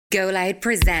Go Loud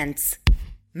presents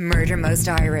Murder Most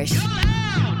Irish.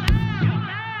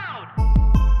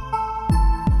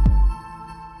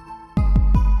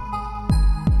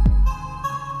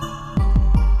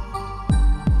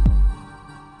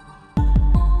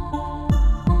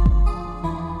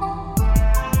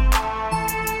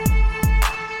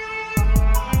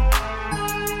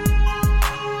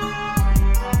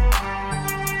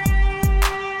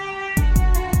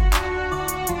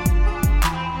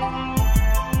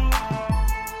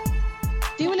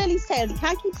 You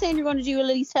can't keep saying you're going to do a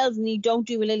Lily's Tales and you don't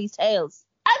do a Lily's Tales.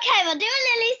 Okay, we'll do a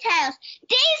Lily's Tales.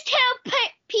 These two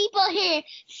people here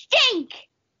stink.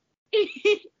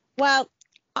 Well,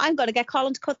 I'm going to get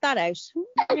Colin to cut that out.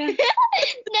 No,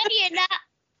 you're not.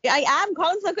 I am.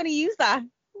 Colin's not going to use that.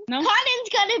 No. Colin's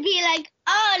going to be like,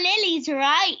 oh, Lily's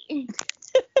right.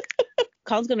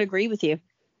 Colin's going to agree with you.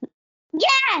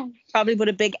 Yeah. Probably put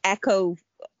a big echo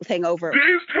thing over it.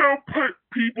 These two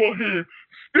people here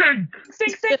stink.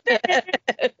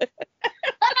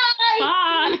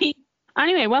 Bye.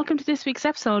 Anyway, welcome to this week's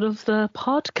episode of the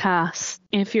podcast.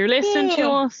 If you're listening to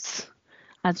us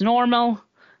as normal,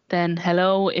 then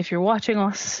hello. If you're watching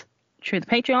us through the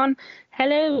Patreon,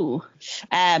 hello.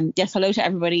 Yes, hello to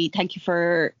everybody. Thank you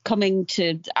for coming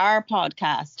to our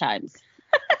podcast times.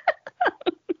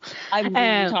 I'm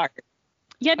really tired.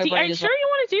 Yeah, are you sure you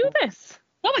want to do this?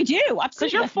 No, I do. Absolutely.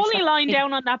 Because you're fully lying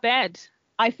down on that bed.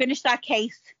 I finished that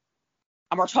case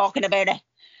and we're talking about it.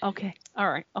 Okay. All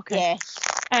right. Okay.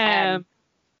 Yeah.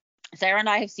 Sarah and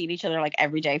I have seen each other like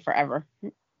every day forever.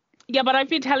 Yeah, but I've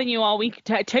been telling you all week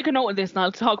to take a note of this and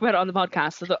I'll talk about it on the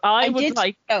podcast. So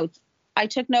I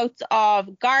took notes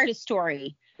of Garda's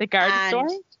story. The Garda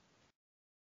story?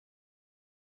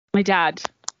 My dad.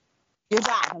 Your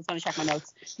dad. I was going to check my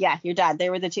notes. Yeah, your dad.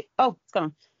 They were the two. Oh, it's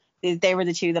gone. They were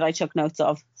the two that I took notes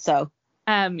of. So.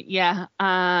 Yeah,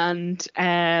 and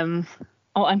I'm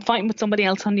fighting with somebody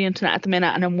else on the internet at the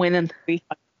minute, and I'm winning.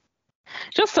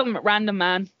 Just some random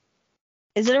man.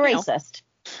 Is it a racist?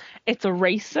 It's a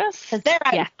racist. Because they're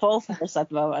out full force at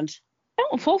the moment.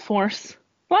 Not full force.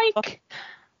 Like,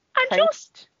 I'm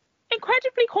just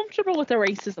incredibly comfortable with their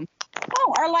racism.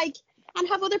 Oh, or like, and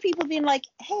have other people being like,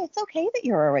 hey, it's okay that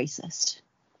you're a racist.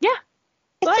 Yeah.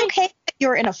 It's okay that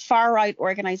you're in a far right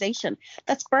organization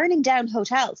that's burning down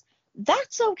hotels.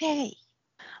 That's okay.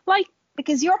 Like,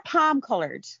 because you're palm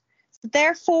coloured. So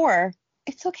therefore,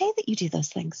 it's okay that you do those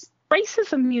things.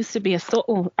 Racism used to be a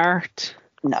subtle art.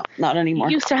 No, not anymore.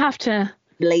 You used to have to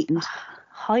blatant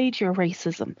hide your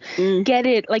racism. Get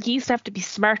it, like, you used to have to be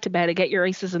smart about it, get your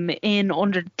racism in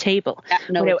under the table.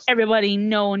 Without everybody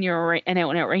knowing you're an out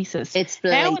and out racist. It's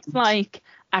blatant. Now it's like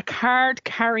a card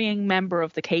carrying member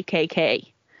of the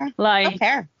KKK. Like, I don't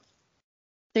care.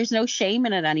 There's no shame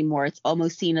in it anymore. It's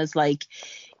almost seen as like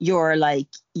you're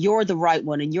the right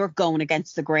one and you're going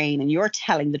against the grain and you're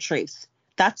telling the truth.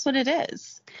 That's what it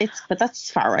is. But that's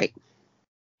far right.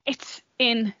 It's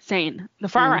insane. The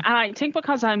far right. And I think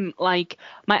because I'm like,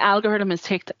 my algorithm is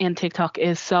in TikTok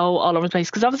is so all over the place.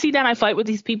 Because obviously then I fight with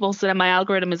these people. So then my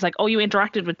algorithm is like, oh, you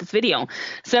interacted with this video.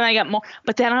 So then I get more.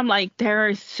 But then I'm like, there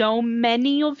are so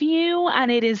many of you and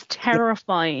it is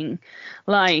terrifying.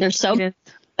 Like, there's so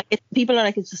people are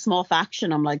like, it's a small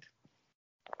faction. I'm like,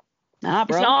 nah,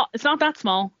 bro. It's not that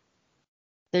small.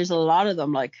 There's a lot of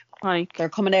them. Like they're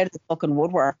coming out of the fucking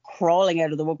woodwork, crawling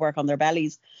out of the woodwork on their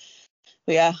bellies.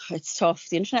 But yeah, it's tough.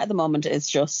 The internet at the moment is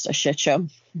just a shit show.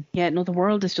 Yeah, no, the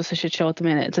world is just a shit show at the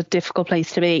minute. It's a difficult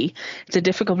place to be. It's a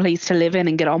difficult place to live in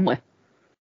and get on with.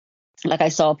 Like I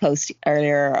saw a post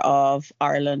earlier of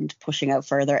Ireland pushing out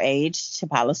further aid to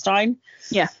Palestine.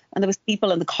 Yeah. And there was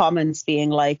people in the comments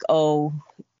being like, oh,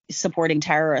 supporting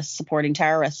terrorists.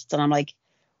 And I'm like,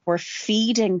 we're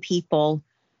feeding people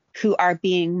who are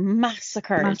being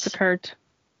massacred.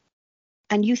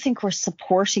 And you think we're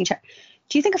supporting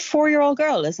Do you think a 4-year-old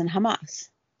girl is in Hamas?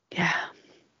 Yeah.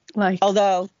 Like,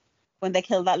 although when they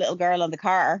killed that little girl on the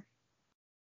car,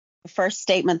 the first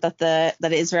statement that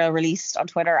Israel released on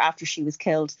Twitter after she was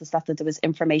killed was that there was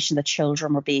information that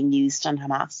children were being used on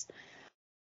Hamas.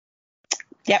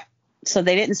 Yep. So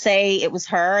they didn't say it was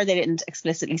her. They didn't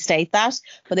explicitly state that,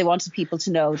 but they wanted people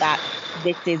to know that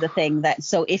this is a thing that,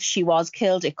 so if she was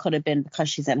killed, it could have been because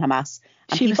she's in Hamas.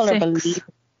 And she people was are believing.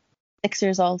 6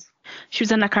 years old. She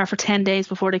was in that car for 10 days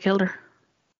before they killed her.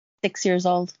 6 years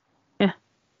old. Yeah.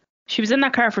 She was in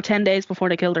that car for 10 days before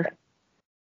they killed her.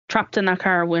 Trapped in that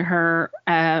car with her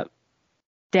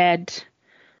dead.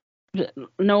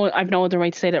 No, I've no other way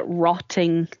to say that.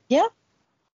 Rotting. Yeah.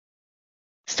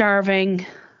 Starving.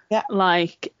 Yeah.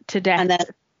 Like, to death. And then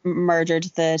murdered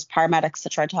the paramedics that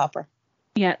tried to help her.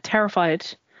 Yeah, terrified.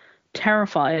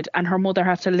 terrified, and her mother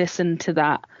had to listen to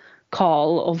that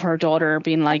call of her daughter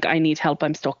being like, I need help,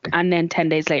 I'm stuck. And then 10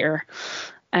 days later,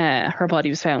 her body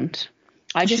was found.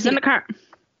 She's in the car.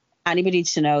 Anybody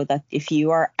to know that if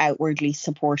you are outwardly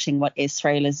supporting what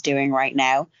Israel is doing right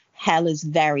now, hell is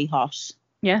very hot.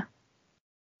 Yeah.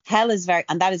 Hell is very,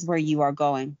 and that is where you are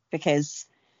going, because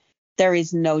there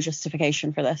is no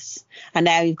justification for this. And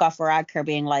now you've got Varadkar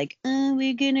being like,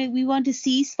 we want a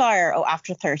ceasefire. Oh,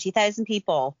 after 30,000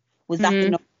 people. Was that the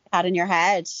number you had in your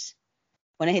head?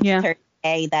 When it hits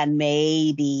 30K, then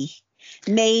maybe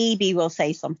we'll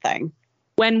say something.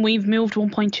 When we've moved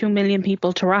 1.2 million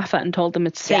people to Rafah and told them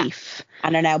it's safe.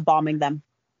 And are now bombing them.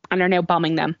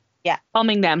 Yeah.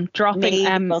 Bombing them, dropping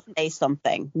Maybe we'll say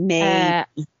something. Maybe.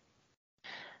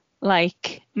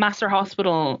 Like Master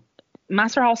Hospital,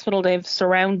 they've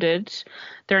surrounded.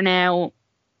 They're now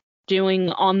doing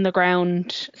on the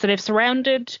ground. So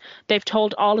they've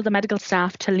told all of the medical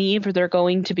staff to leave or they're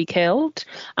going to be killed.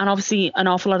 And obviously an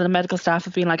awful lot of the medical staff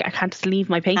have been like, I can't just leave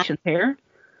my patients here.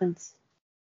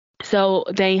 So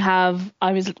they have,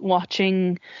 I was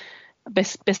watching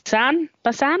Basan?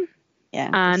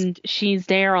 Yeah. And she's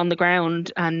there on the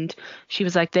ground and she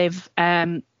was like,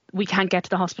 we can't get to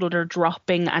the hospital. They're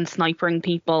dropping and snipering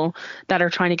people that are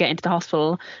trying to get into the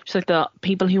hospital. She's like, the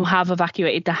people who have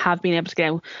evacuated, they have been able to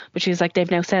get out. But she's like,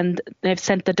 they've sent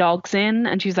the dogs in.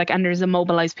 And she's like, and there's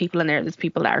immobilized people in there. There's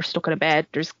people that are stuck in a bed.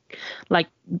 There's like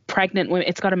pregnant women.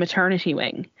 It's got a maternity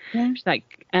wing. Yeah. She's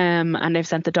like, and they've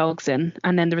sent the dogs in.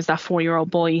 And then there was that 4-year-old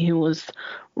boy who was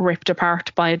ripped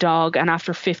apart by a dog. And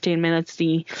after 15 minutes,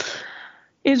 the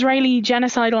Israeli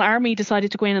genocidal army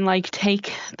decided to go in and like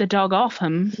take the dog off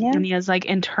him, and he has like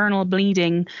internal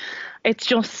bleeding. It's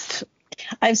just,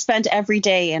 I've spent every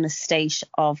day in a state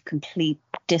of complete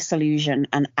disillusion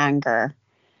and anger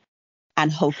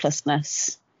and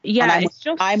hopelessness. Yeah, and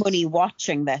I'm only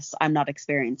watching this. I'm not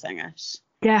experiencing it.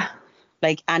 Yeah,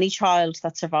 like any child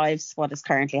that survives what is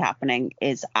currently happening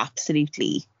is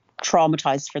absolutely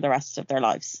traumatized for the rest of their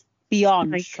lives.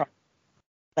 Beyond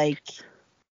like.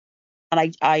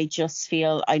 And I just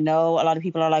feel, I know a lot of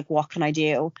people are like, what can I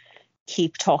do?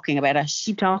 Keep talking about it.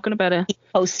 Keep talking about it. Keep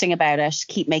posting about it.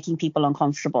 Keep making people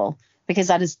uncomfortable. Because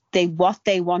that is what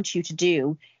they want you to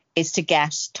do is to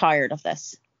get tired of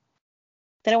this.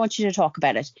 They don't want you to talk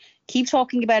about it. Keep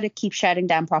talking about it. Keep shouting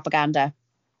down propaganda.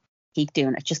 Keep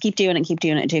doing it. Just keep doing it and keep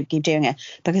doing it and keep doing it.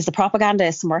 Because the propaganda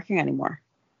isn't working anymore.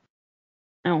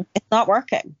 No. It's not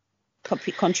working.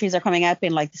 Countries are coming out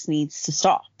being like, this needs to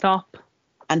stop.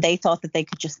 And they thought that they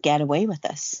could just get away with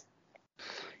this.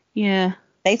 Yeah.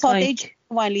 They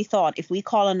genuinely thought if we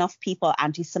call enough people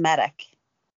anti-Semitic,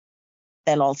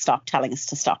 they'll all stop telling us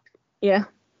to stop. Yeah.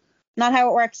 Not how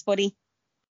it works, buddy.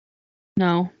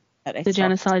 No. The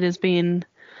genocide is being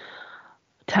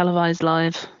televised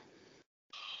live.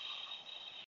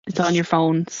 It's on your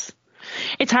phones.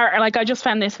 It's hard. Like, I just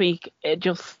found this week,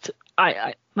 it's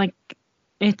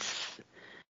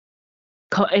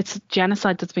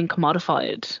genocide that's been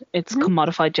commodified. It's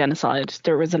commodified genocide.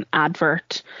 There was an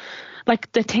advert.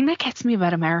 Like, the thing that gets me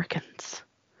about Americans,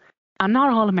 and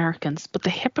not all Americans, but the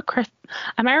hypocrite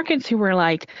Americans who were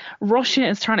like, Russia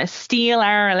is trying to steal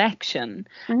our election,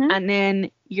 and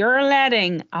then you're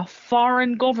letting a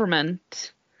foreign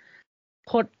government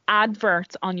put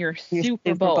adverts on your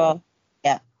Super Bowl.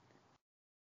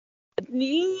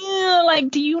 Yeah, like,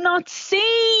 do you not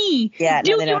see? Yeah,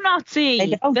 do you not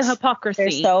see the hypocrisy?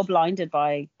 They're so blinded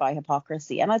by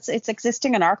hypocrisy, and it's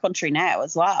existing in our country now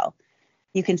as well.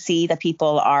 You can see that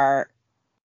people are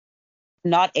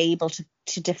not able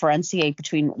to differentiate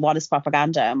between what is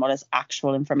propaganda and what is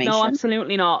actual information. No,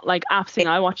 absolutely not. Like,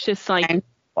 absolutely. I watched this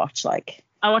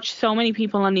I watched so many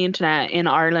people on the internet in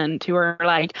Ireland who were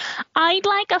like, I'd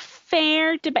like a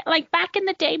fair debate. Like, back in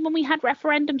the day when we had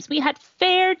referendums, we had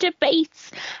fair debates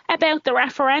about the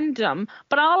referendum.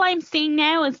 But all I'm seeing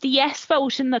now is the yes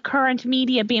vote in the current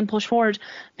media being pushed forward.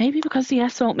 Maybe because the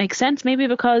yes vote makes sense. Maybe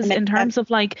because in terms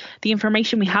of like the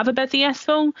information we have about the yes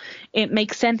vote, it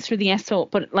makes sense for the yes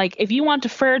vote. But like, if you want a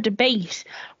fair debate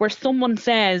where someone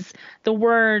says the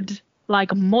word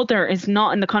like mother is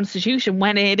not in the Constitution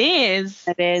when it is.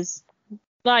 It is.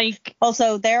 Like,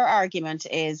 also their argument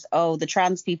is, the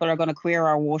trans people are going to queer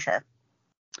our water.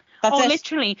 That's it.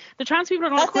 Literally, the trans people are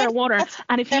going to queer our water.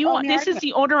 And if you want, this is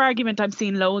the other argument I've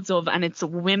seen loads of, and it's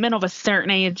women of a certain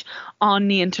age on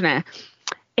the internet.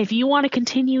 If you want to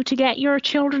continue to get your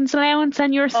children's allowance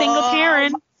and you're a single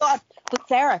parent. My God. But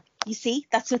Sarah, you see,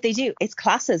 that's what they do. It's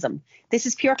classism. This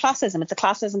is pure classism. It's a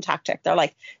classism tactic. They're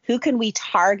like, who can we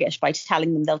target by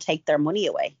telling them they'll take their money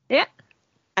away? Yeah.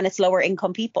 and it's lower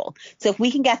income people. So if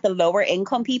we can get the lower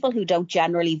income people who don't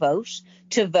generally vote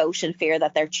to vote in fear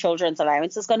that their children's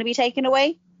allowance is going to be taken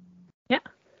away. Yeah.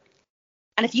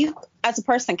 And if you as a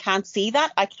person can't see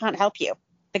that, I can't help you,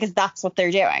 because that's what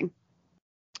they're doing.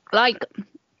 Like,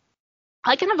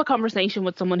 I can have a conversation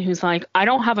with someone who's like, I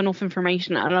don't have enough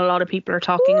information, and a lot of people are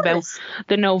talking about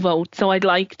the no vote, so I'd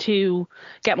like to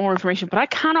get more information. But I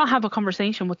cannot have a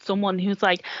conversation with someone who's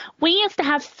like, we used to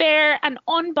have fair and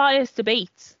unbiased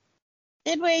debates.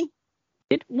 Did we?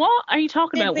 What are you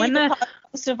talking about? When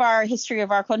most of our history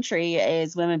of our country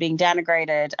is women being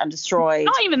denigrated and destroyed.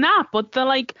 Not even that, but the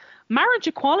like marriage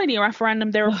equality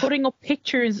referendum, they were putting up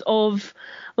pictures of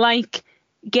like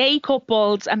gay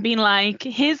couples and being like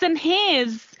his and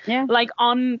his, like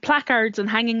on placards and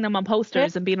hanging them on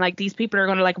posters and being like, these people are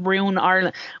going to like ruin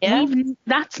Ireland.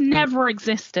 That's never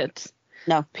existed.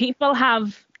 No,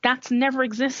 that's never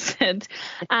existed.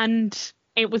 And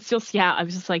it was just, I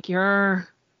was just like,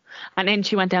 and then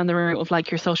she went down the route of like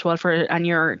your social welfare and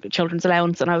your children's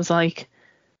allowance, and I was like,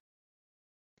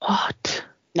 what?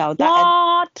 No,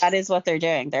 that is what they're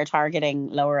doing. They're targeting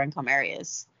lower income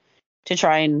areas to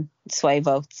try and sway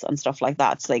votes and stuff like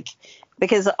that. It's like,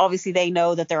 because obviously they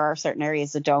know that there are certain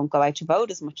areas that don't go out to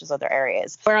vote as much as other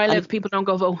areas. Where I live, people don't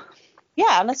go vote.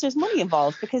 Yeah, unless there's money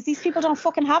involved, because these people don't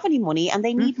fucking have any money and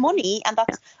they need money, and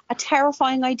that's a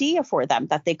terrifying idea for them,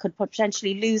 that they could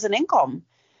potentially lose an income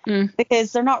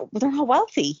because they're not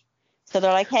wealthy. So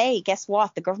they're like, hey, guess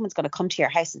what? The government's going to come to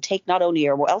your house and take not only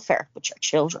your welfare but your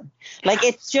children. Like,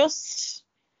 it's just,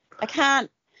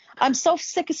 I'm so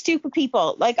sick of stupid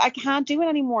people. Like, I can't do it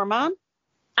anymore, man.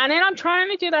 And then I'm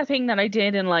trying to do that thing that I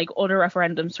did in like other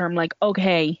referendums where I'm like,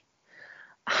 okay,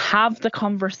 have the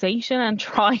conversation and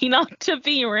try not to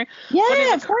be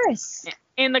of course.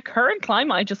 In the current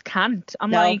climate, I just can't.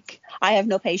 I have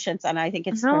no patience, and I think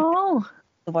it's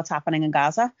what's happening in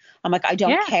Gaza. I'm like, I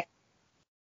don't care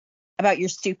about your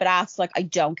stupid ass. Like, I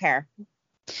don't care.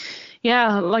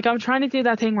 Yeah, like I'm trying to do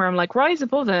that thing where I'm like, rise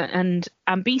above it and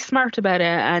be smart about it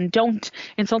and don't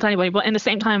insult anybody. But in the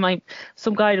same time,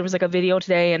 there was like a video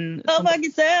today and fuck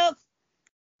yourself.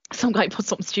 Some guy put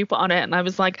something stupid on it, and I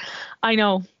was like, I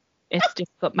know it's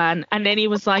difficult, man. And then he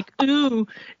was like, ooh,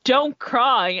 don't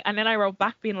cry. And then I wrote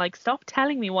back being like, stop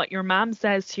telling me what your mom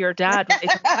says to your dad when they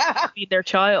don't feed their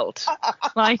child.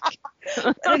 Like,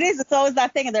 it's always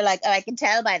that thing, and they're like, oh, I can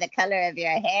tell by the color of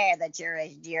your hair that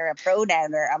you're a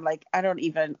pronouner. I'm like,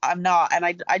 I'm not,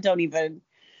 and I don't even.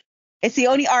 It's the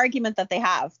only argument that they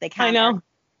have. They can't. I know.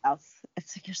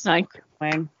 It's like, you're so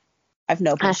annoying. I have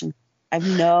no patience. I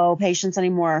have no patience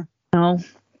anymore. No.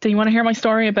 Do you want to hear my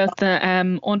story about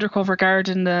the undercover guard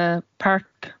in the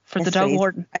park for the dog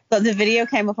warden? So the video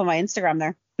came up on my Instagram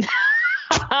there.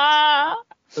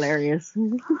 Hilarious.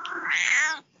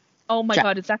 Oh my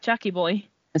God, is that Jackie Boy?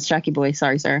 It's Jackie Boy.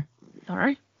 Sorry, sir. All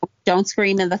right. Don't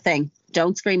scream in the thing.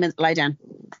 Don't scream and lie down.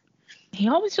 He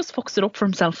always just fucks it up for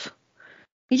himself.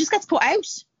 He just gets put out.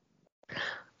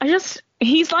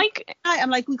 He's like,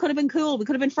 I'm like, we could have been cool. We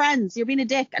could have been friends. You're being a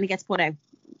dick. And he gets put out.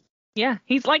 Yeah,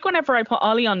 he's like whenever I put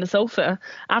Ollie on the sofa,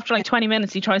 after like 20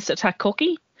 minutes, he tries to attack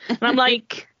Cookie. And I'm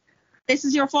like, this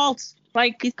is your fault.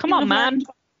 Like, come on, man.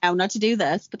 Now not to do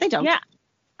this, but they don't. Yeah.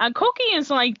 And Cookie is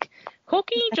like,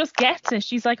 Cookie just gets it.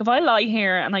 She's like, if I lie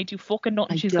here and I do fucking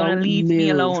nothing, she's going to leave me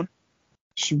alone.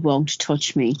 She won't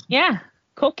touch me. Yeah.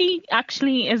 Cookie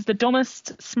actually is the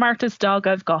dumbest, smartest dog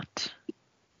I've got.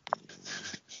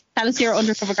 Tell us your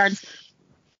undercover guards.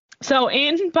 So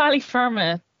in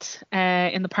Ballyfermot,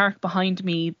 in the park behind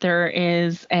me, there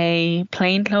is a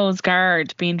plainclothes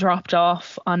guard being dropped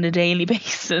off on a daily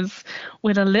basis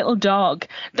with a little dog.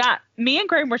 That me and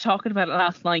Graham were talking about it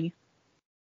last night,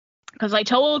 because I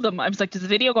told them, I was like, there's a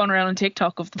video going around on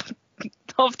TikTok of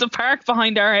the park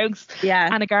behind our house,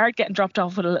 and a guard getting dropped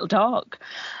off with a little dog.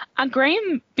 And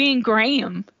Graham, being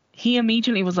Graham, he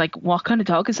immediately was like, what kind of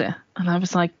dog is it? And I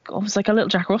was like, a little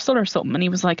Jack Russell or something. And he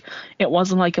was like, it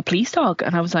wasn't like a police dog.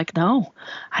 And I was like, no.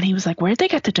 And he was like, where'd they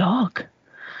get the dog?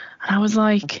 And I was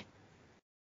like,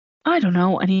 I don't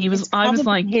know. And I was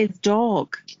like, his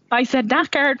dog. I said,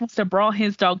 that guard must have brought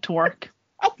his dog to work.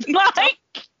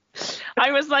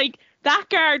 I was like, that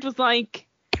guard was like,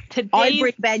 I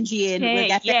bring Benji in. We'll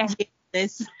get Benji in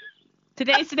this.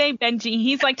 Today's the day, Benji.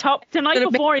 He's like the night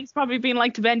before, he's probably been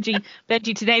like to Benji,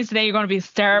 today's the day you're going to be a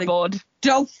star, bud.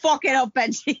 Don't fuck it up,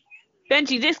 Benji.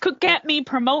 Benji, this could get me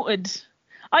promoted.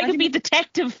 I could be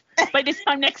detective by this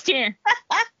time next year.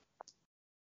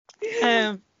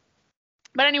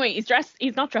 But anyway, he's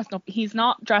not dressed up. He's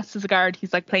not dressed as a guard.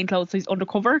 He's like plain clothes. So he's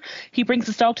undercover. He brings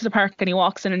his dog to the park and he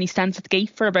walks in and he stands at the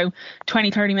gate for about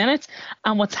 20, 30 minutes.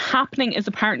 And what's happening is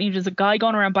apparently there's a guy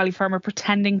going around Ballyfermot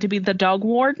pretending to be the dog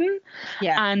warden.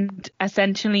 Yeah. And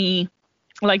essentially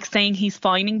like saying he's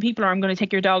fining people or I'm going to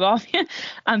take your dog off you.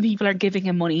 And people are giving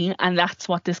him money. And that's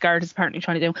what this guard is apparently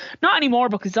trying to do. Not anymore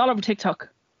because it's all over TikTok.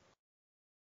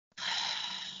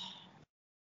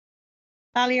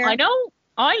 Ballier. I know.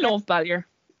 I love Ballier.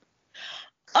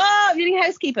 Oh, you need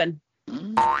housekeeping.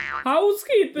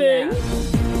 Housekeeping? Yeah.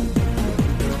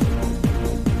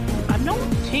 I don't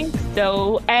think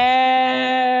so.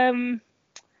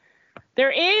 There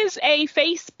is a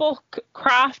Facebook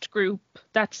craft group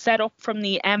that's set up from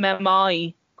the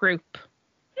MMI group.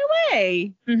 No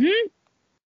way. Mm-hmm.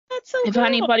 That's so If cool.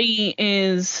 anybody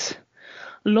is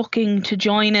looking to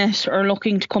join it or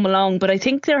looking to come along, but I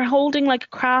think they're holding like a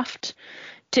craft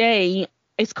day.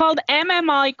 It's called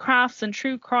MMI Crafts and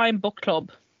True Crime Book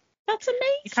Club. That's You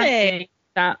can't amazing. say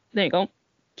that. There you go.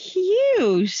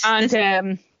 Cute. And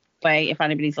This way, if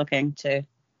anybody's looking to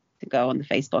go on the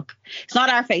Facebook. It's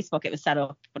not our Facebook, it was set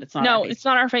up, but it's not no, our Facebook. it's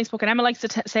not our Facebook, and Emma likes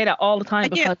to say that all the time I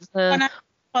do. because I have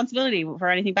responsibility for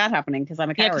anything bad happening because I'm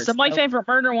a yeah, coward. because my so favourite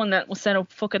murder one that was set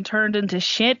up fucking turned into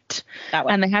shit, that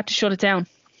one. and they had to shut it down.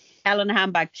 Hell in a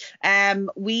handbag.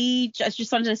 We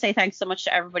just wanted to say thanks so much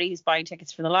to everybody who's buying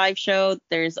tickets for the live show.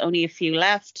 There's only a few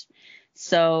left.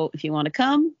 So if you want to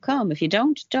come. If you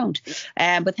don't.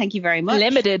 But thank you very much.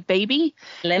 Limited, baby.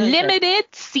 Limited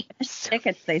seats.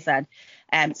 Tickets, they said.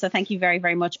 So thank you very,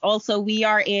 very much. Also, we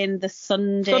are in the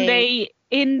Sunday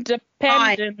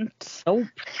Independent. Oh.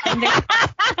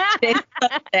 This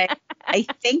Sunday. I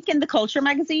think in the Culture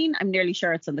magazine. I'm nearly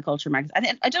sure it's in the Culture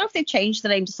magazine. I don't know if they've changed the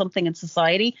name to something in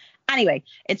Society. Anyway,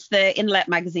 it's the Inlet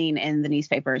magazine in the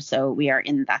newspaper. So we are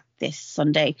in that this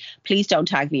Sunday. Please don't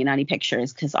tag me in any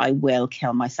pictures because I will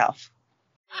kill myself.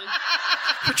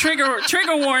 Trigger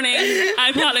warning.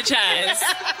 I apologize.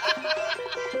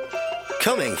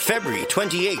 Coming February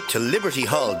 28th to Liberty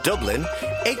Hall, Dublin,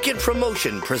 Aiken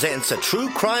Promotion presents a true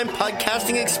crime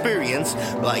podcasting experience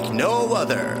like no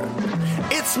other.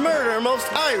 It's Murder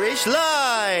Most Irish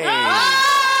Live!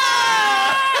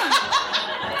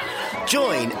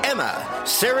 Join Emma,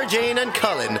 Sarah Jane and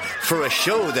Colin for a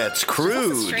show that's crude.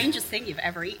 What's the strangest thing you've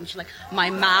ever eaten? She's like,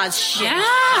 my ma's shit.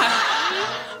 Yeah.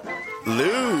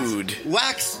 Lewd.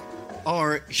 Wax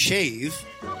or shave.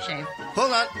 Shave.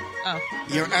 Hold on. Oh.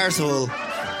 Your arsehole.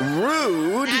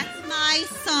 Rude. That's my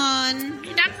son.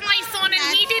 That's my son, and he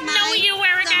That's didn't know my you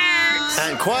were a guard.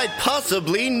 And quite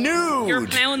possibly nude. You're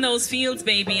plowing those fields,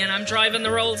 baby, and I'm driving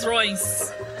the Rolls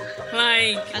Royce.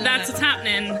 Like, that's what's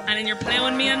happening. And then you're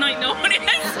plowing me at night. No, it is.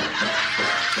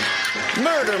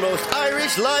 Murder Most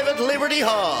Irish live at Liberty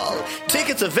Hall.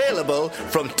 Tickets available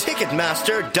from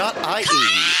Ticketmaster.ie.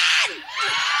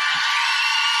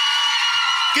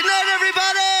 Good night,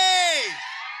 everybody!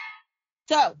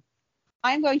 So,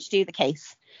 I'm going to do the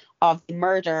case of the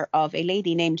murder of a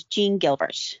lady named Jean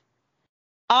Gilbert.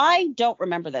 I don't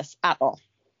remember this at all.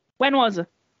 When was it?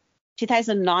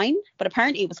 2009, but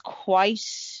apparently it was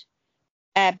quite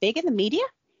big in the media.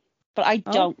 But I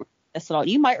don't remember this at all.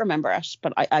 You might remember it,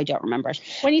 but I don't remember it.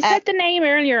 When you said the name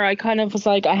earlier, I kind of was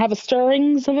like, I have a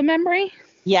stirrings of a memory.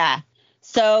 Yeah.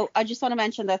 So I just want to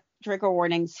mention that trigger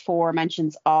warnings for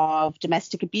mentions of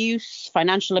domestic abuse,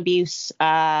 financial abuse,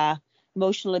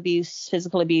 emotional abuse,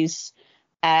 physical abuse,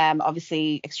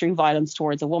 obviously extreme violence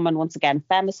towards a woman. Once again,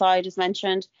 femicide is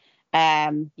mentioned.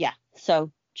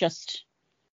 So just,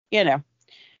 so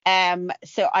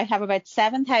I have about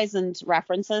 7,000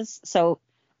 references. So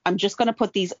I'm just going to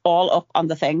put these all up on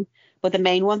the thing. But the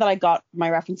main one that I got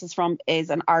my references from is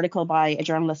an article by a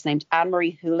journalist named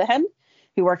Anne-Marie Houlihan,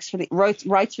 who writes for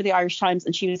the Irish Times,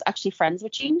 and she was actually friends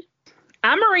with Jean.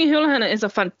 Anne-Marie Houlihan is a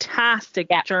fantastic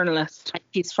journalist.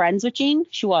 She's friends with Jean.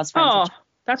 She was friends with Jean.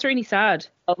 That's really sad.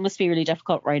 It must be really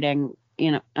difficult writing,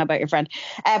 about your friend.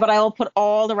 But I'll put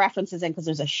all the references in because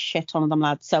there's a shit ton of them,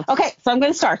 lads. So, okay, so I'm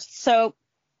going to start. So,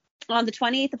 on the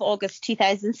 28th of August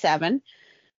 2007,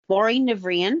 Maureen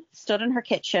Navrian stood in her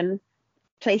kitchen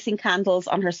placing candles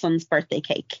on her son's birthday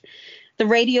cake. The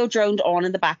radio droned on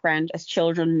in the background as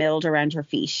children milled around her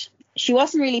feet. She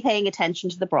wasn't really paying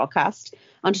attention to the broadcast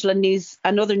until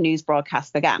another news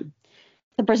broadcast began.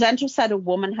 The presenter said a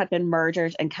woman had been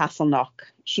murdered in Castleknock.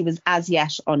 She was as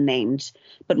yet unnamed,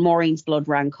 but Maureen's blood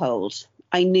ran cold.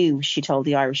 I knew, she told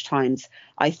the Irish Times.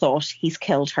 I thought, he's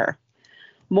killed her.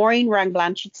 Maureen rang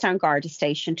Blanchardstown Garda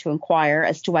Station to inquire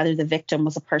as to whether the victim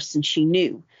was a person she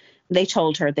knew. They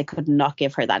told her they could not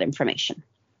give her that information.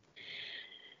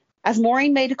 As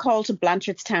Maureen made a call to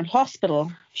Blanchardstown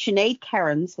Hospital, Sinead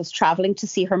Kerins was travelling to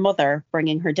see her mother,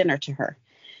 bringing her dinner to her.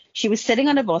 She was sitting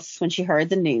on a bus when she heard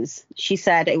the news. She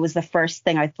said, "It was the first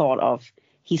thing I thought of.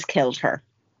 He's killed her."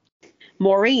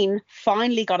 Maureen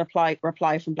finally got a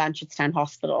reply from Blanchardstown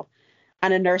Hospital,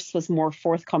 and a nurse was more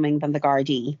forthcoming than the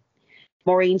Gardaí.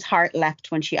 Maureen's heart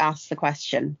leapt when she asked the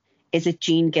question, "Is it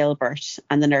Jean Gilbert?"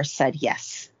 And the nurse said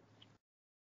yes.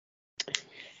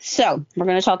 So we're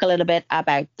going to talk a little bit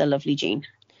about the lovely Jean.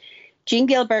 Jean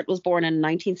Gilbert was born in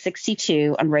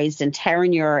 1962 and raised in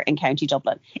Terenure in County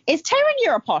Dublin. Is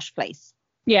Terenure a posh place?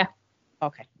 Yeah.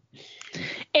 Okay.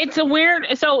 It's a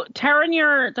weird... So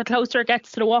Terenure, the closer it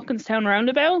gets to the Walkinstown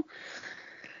roundabout,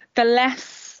 the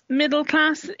less middle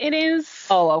class it is.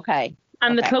 Oh, okay.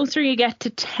 And the closer you get to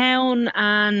town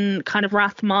and kind of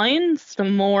Rathmines, the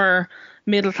more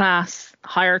middle class,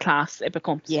 higher class it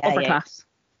becomes. Upper class.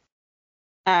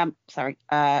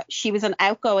 She was an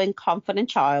outgoing, confident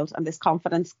child, and this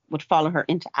confidence would follow her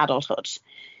into adulthood.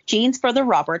 Jean's brother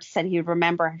Robert said he would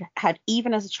remember how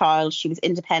even as a child she was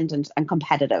independent and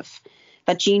competitive,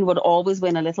 that Jean would always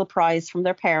win a little prize from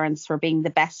their parents for being the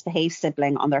best behaved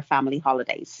sibling on their family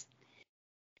holidays.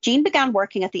 Jean began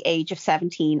working at the age of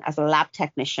 17 as a lab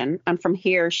technician, and from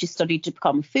here she studied to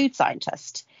become a food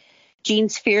scientist.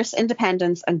 Jean's fierce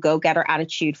independence and go-getter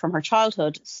attitude from her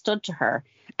childhood stood to her,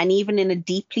 and even in a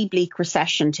deeply bleak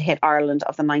recession to hit Ireland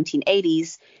of the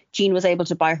 1980s, Jean was able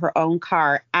to buy her own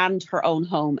car and her own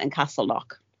home in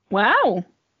Castleknock. Wow.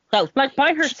 So, like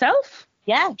by herself?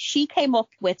 Yeah, she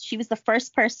was the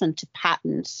first person to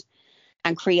patent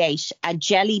and create a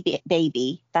jelly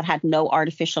baby that had no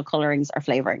artificial colorings or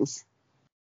flavorings.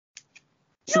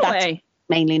 So that's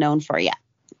mainly known for, yeah.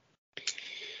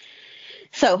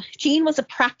 So Jean was a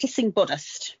practicing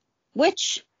Buddhist,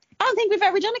 which I don't think we've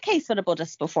ever done a case with a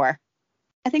Buddhist before.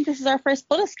 I think this is our first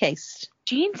Buddhist case.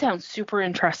 Jean sounds super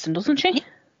interesting, doesn't she?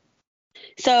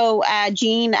 So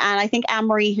Jean, and I think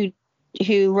Anne-Marie,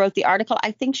 who wrote the article,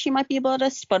 I think she might be a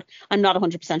Buddhist, but I'm not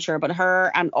 100% sure. But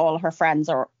her and all her friends,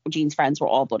 or Jean's friends, were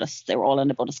all Buddhists. They were all in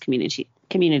a Buddhist community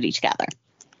together.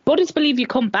 Buddhists believe you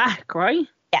come back, right?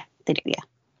 Yeah, they do, yeah.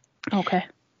 Okay.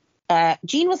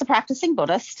 Jean was a practicing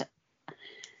Buddhist,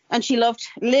 and she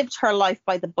lived her life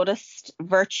by the Buddhist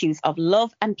virtues of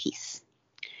love and peace.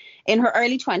 In her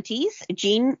early 20s,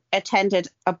 Jean attended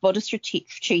a Buddhist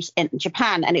retreat in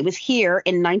Japan, and it was here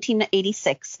in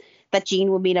 1986 that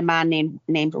Jean would meet a man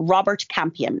named Robert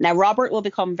Campion. Now, Robert will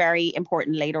become very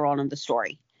important later on in the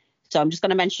story, so I'm just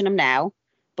going to mention him now,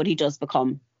 but he does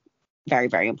become very,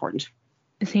 very important.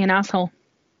 Is he an asshole?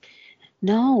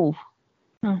 No.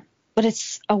 Oh. But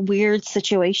it's a weird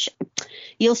situation.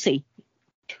 You'll see.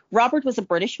 Robert was a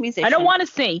British musician. I don't want to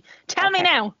see. Tell me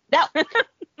now. No.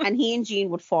 And he and Jean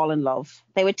would fall in love.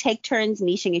 They would take turns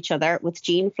meeting each other, with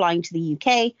Jean flying to the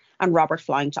UK and Robert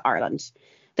flying to Ireland.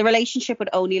 The relationship would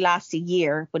only last a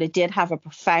year, but it did have a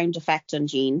profound effect on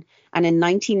Jean. And in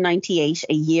 1998,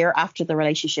 a year after the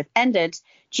relationship ended,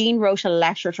 Jean wrote a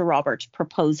letter to Robert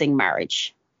proposing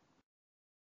marriage.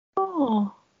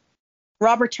 Oh.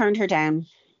 Robert turned her down,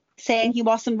 saying he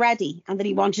wasn't ready and that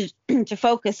he wanted to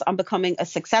focus on becoming a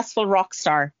successful rock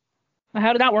star.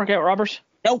 How did that work out, Robert?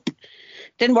 Nope.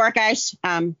 Didn't work out.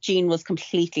 Jean was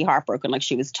completely heartbroken. Like,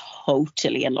 she was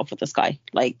totally in love with this guy.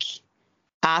 Like,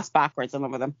 ass backwards in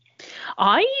love with him.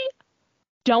 I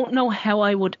don't know how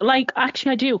I would... Like,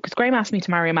 actually I do, because Graham asked me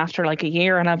to marry him after like a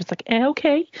year, and I was like,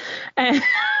 okay.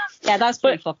 Yeah, that's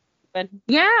pretty fucking...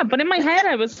 Yeah, but in my head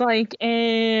I was like,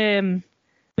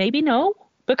 maybe no,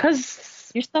 because...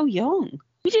 You're so young.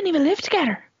 We didn't even live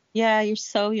together. Yeah, you're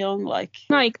so young, like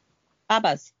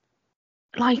Babas.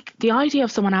 Like, the idea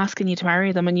of someone asking you to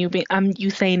marry them and you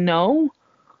say no.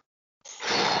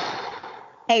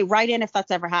 Hey, write in if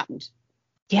that's ever happened.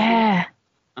 Yeah.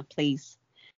 Please.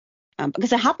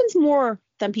 Because it happens more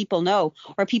than people know.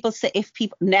 Or people say, if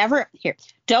people never here,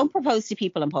 don't propose to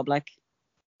people in public.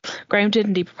 Graham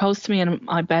didn't. He proposed to me in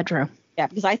my bedroom. Yeah,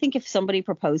 because I think if somebody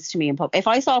proposed to me in public, if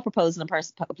I saw a proposal in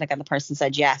public and the person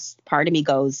said yes, part of me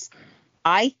goes,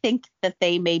 I think that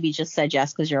they maybe just said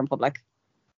yes because you're in public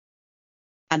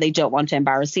and they don't want to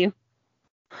embarrass you.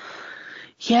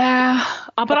 Yeah,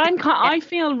 but I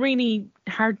feel really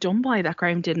hard done by that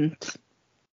Graham didn't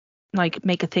like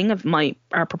make a thing of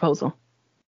our proposal.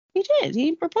 He did.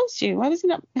 He proposed to you. How was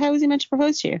he meant to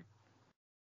propose to you?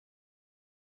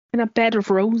 In a bed of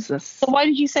roses. So why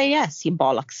did you say yes, you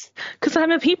bollocks? Because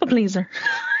I'm a people pleaser.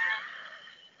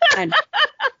 And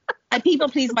I people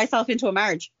please myself into a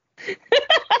marriage.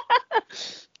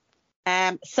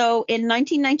 So in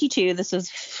 1992, this was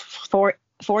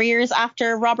four years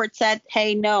after Robert said,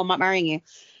 hey, no, I'm not marrying you.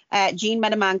 Jean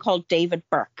met a man called David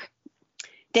Burke.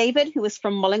 David, who was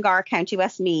from Mullingar, County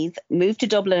Westmeath, moved to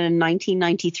Dublin in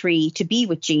 1993 to be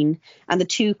with Jean, and the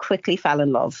two quickly fell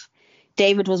in love.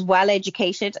 David was well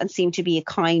educated and seemed to be a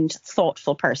kind,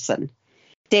 thoughtful person.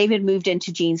 David moved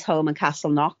into Jean's home in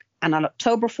Castleknock, and on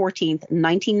October 14th,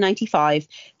 1995,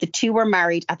 the two were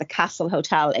married at the Castle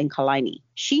Hotel in Killiney.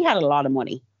 She had a lot of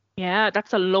money. Yeah,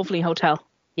 that's a lovely hotel.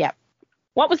 Yeah.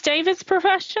 What was David's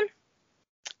profession?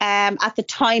 At the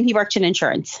time, he worked in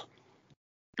insurance.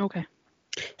 Okay.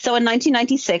 So in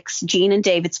 1996, Jean and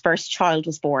David's first child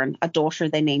was born, a daughter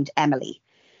they named Emily.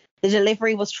 The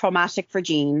delivery was traumatic for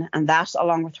Jean, and that,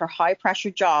 along with her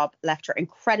high-pressure job, left her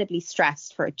incredibly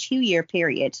stressed for a 2-year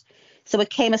period. So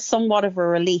it came as somewhat of a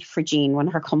relief for Jean when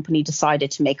her company decided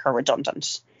to make her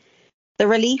redundant. The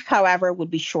relief, however,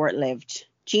 would be short-lived.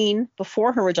 Jean,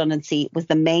 before her redundancy, was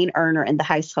the main earner in the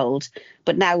household,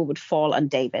 but now it would fall on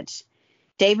David.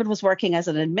 David was working as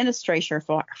an administrator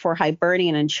for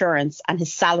Hibernian Insurance, and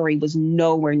his salary was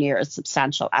nowhere near as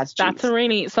substantial as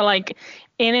Jean's. So like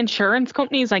in insurance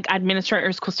companies, like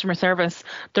administrators, customer service,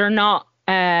 they're not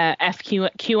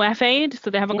QFA'd,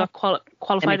 so they haven't got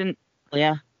qualified in.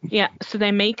 Yeah. Yeah, so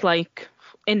they make like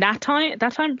in that time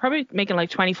probably making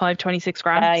like 25, 26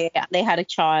 grand. Yeah, they had a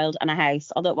child and a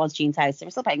house, although it was Jean's house. They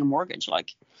were still paying a mortgage,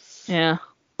 like. Yeah.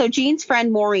 So Jean's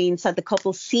friend Maureen said the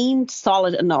couple seemed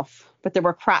solid enough, but there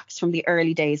were cracks from the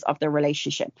early days of their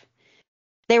relationship.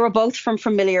 They were both from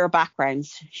familiar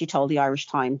backgrounds, she told the Irish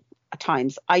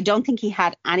Times. I don't think he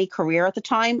had any career at the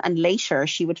time, and later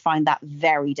she would find that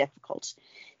very difficult.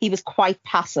 He was quite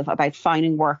passive about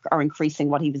finding work or increasing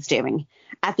what he was doing.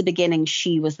 At the beginning,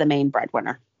 she was the main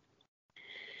breadwinner.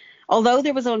 Although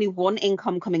there was only one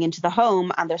income coming into the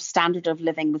home and their standard of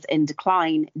living was in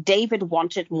decline, David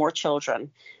wanted more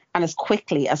children, and as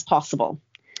quickly as possible.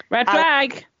 Red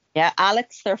flag.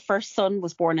 Alex, their first son,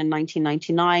 was born in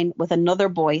 1999, with another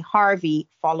boy, Harvey,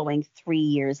 following 3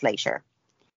 years later.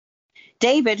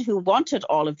 David, who wanted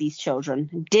all of these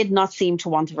children, did not seem to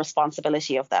want the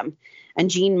responsibility of them,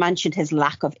 and Jean mentioned his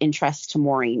lack of interest to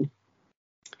Maureen.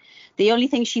 The only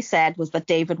thing she said was that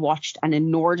David watched an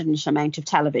inordinate amount of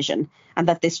television and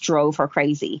that this drove her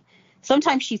crazy.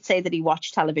 Sometimes she'd say that he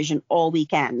watched television all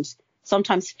weekend,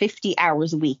 sometimes 50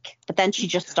 hours a week, but then she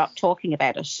just stopped talking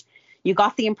about it. You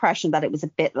got the impression that it was a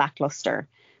bit lackluster,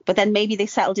 but then maybe they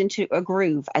settled into a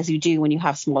groove, as you do when you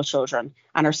have small children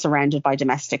and are surrounded by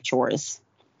domestic chores.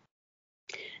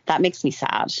 That makes me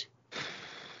sad.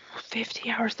 50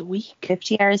 hours a week.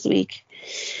 50 hours a week.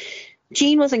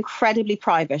 Jean was incredibly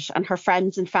private, and her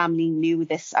friends and family knew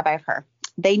this about her.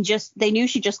 They knew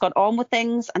she just got on with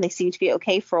things, and they seemed to be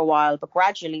okay for a while, but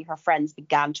gradually her friends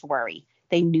began to worry.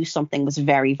 They knew something was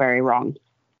very, very wrong.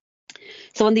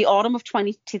 So in the autumn of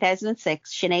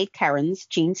 2006, Sinead Kerins,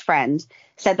 Jean's friend,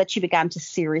 said that she began to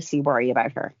seriously worry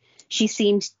about her. She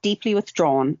seemed deeply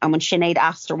withdrawn, and when Sinead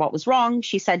asked her what was wrong,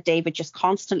 she said David just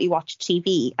constantly watched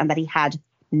TV and that he had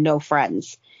no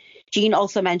friends. Jean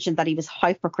also mentioned that he was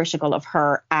hypercritical of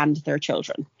her and their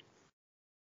children.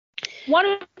 What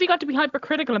have you got to be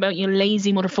hypercritical about, you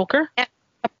lazy motherfucker?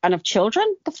 And of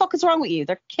children? The fuck is wrong with you?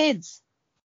 They're kids.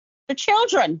 They're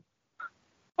children.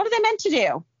 What are they meant to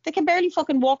do? They can barely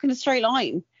fucking walk in a straight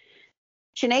line.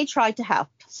 Sinead tried to help,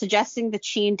 suggesting that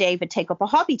she and David take up a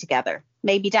hobby together,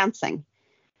 maybe dancing.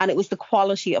 And it was the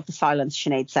quality of the silence,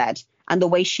 Sinead said, and the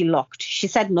way she looked. She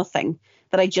said nothing,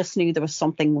 that I just knew there was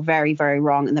something very, very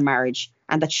wrong in the marriage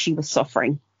and that she was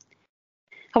suffering.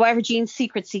 However, Jean's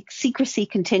secrecy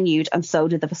continued, and so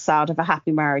did the facade of a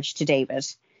happy marriage to David.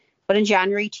 But in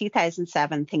January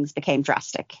 2007, things became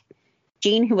drastic.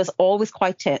 Jean, who was always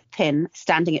quite thin,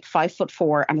 standing at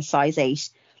 5'4" and a size 8,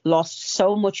 lost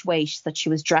so much weight that she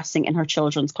was dressing in her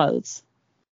children's clothes.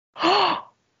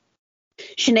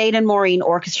 Sinead and Maureen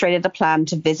orchestrated a plan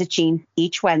to visit Jean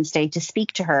each Wednesday to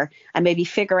speak to her and maybe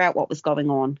figure out what was going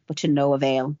on, but to no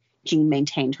avail. Jean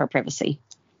maintained her privacy.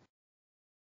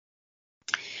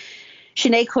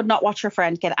 Sinead could not watch her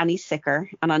friend get any sicker,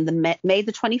 and on May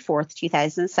the 24th,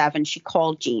 2007, she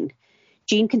called Jean.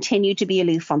 Jean continued to be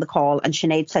aloof on the call, and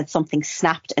Sinead said something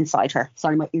snapped inside her.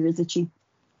 Sorry, my ear is itchy.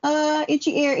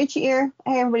 Itchy ear.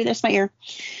 Hey, everybody, there's my ear.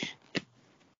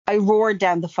 I roared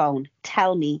down the phone.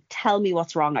 Tell me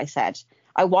what's wrong, I said.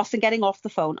 I wasn't getting off the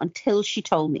phone until she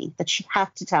told me that she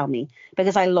had to tell me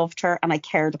because I loved her and I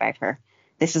cared about her.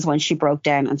 This is when she broke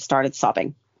down and started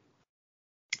sobbing.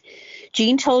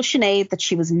 Jean told Sinead that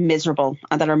she was miserable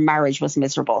and that her marriage was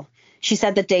miserable. She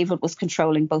said that David was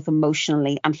controlling both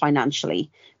emotionally and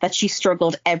financially, that she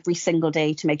struggled every single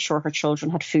day to make sure her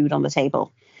children had food on the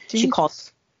table. She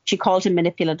called him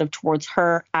manipulative towards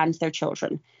her and their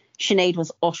children. Sinead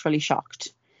was utterly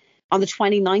shocked. On the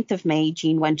 29th of May,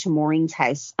 Jean went to Maureen's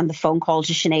house, and the phone call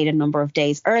to Sinead a number of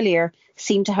days earlier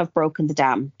seemed to have broken the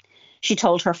dam. She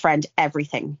told her friend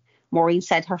everything. Maureen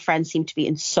said her friend seemed to be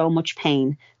in so much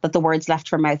pain that the words left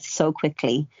her mouth so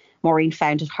quickly. Maureen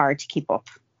found it hard to keep up.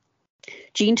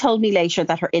 Jean told me later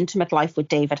that her intimate life with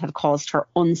David had caused her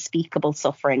unspeakable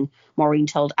suffering, Maureen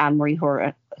told Anne-Marie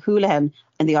Houlihan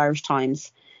in the Irish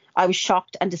Times. I was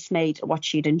shocked and dismayed at what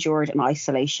she'd endured in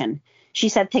isolation. She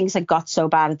said things had got so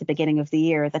bad at the beginning of the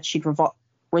year that she'd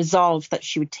resolved that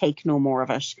she would take no more of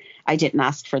it. I didn't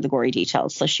ask for the gory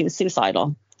details, so she was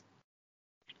suicidal.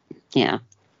 Yeah.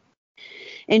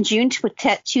 In June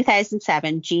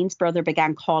 2007, Jean's brother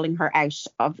began calling her out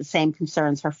of the same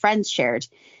concerns her friends shared.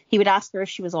 He would ask her if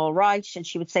she was all right, and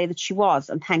she would say that she was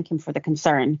and thank him for the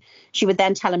concern. She would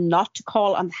then tell him not to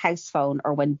call on the house phone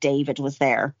or when David was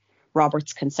there.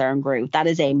 Robert's concern grew. That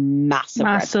is a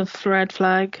massive red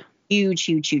flag. Huge,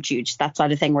 huge, huge, huge. That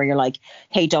sort of thing where you're like,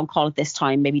 hey, don't call at this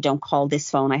time. Maybe don't call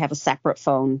this phone. I have a separate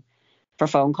phone for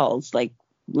phone calls. Like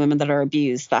women that are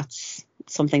abused, that's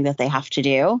something that they have to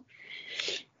do.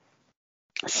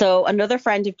 So another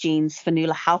friend of Jean's,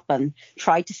 Fionnuala Halpin,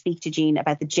 tried to speak to Jean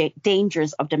about the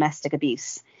dangers of domestic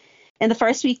abuse. In the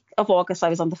first week of August, I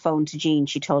was on the phone to Jean,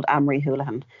 she told Anne-Marie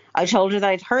Houlihan. I told her that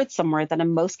I'd heard somewhere that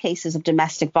in most cases of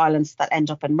domestic violence that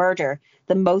end up in murder,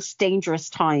 the most dangerous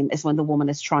time is when the woman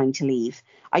is trying to leave.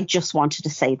 I just wanted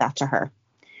to say that to her.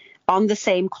 On the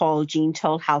same call, Jean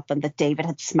told Halpin that David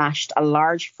had smashed a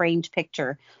large framed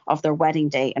picture of their wedding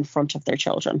day in front of their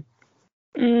children.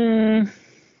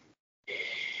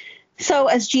 So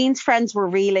as Jean's friends were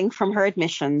reeling from her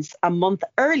admissions, a month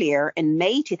earlier, in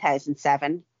May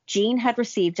 2007, Jean had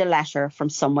received a letter from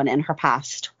someone in her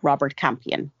past, Robert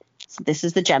Campion. So this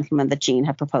is the gentleman that Jean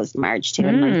had proposed marriage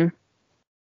to.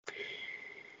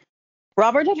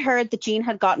 Robert had heard that Jean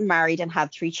had gotten married and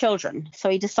had 3 children, so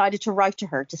he decided to write to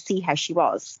her to see how she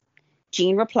was.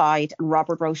 Jean replied, and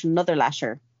Robert wrote another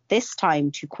letter, this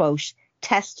time to, quote,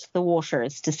 test the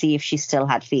waters to see if she still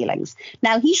had feelings.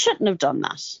 Now, he shouldn't have done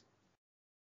that.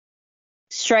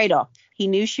 Straight up. He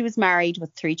knew she was married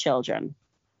with 3 children.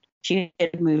 She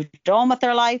had moved on with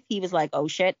their life. He was like, oh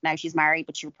shit, now she's married,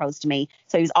 but she proposed to me.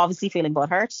 So he was obviously feeling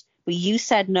butthurt. But you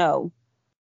said no.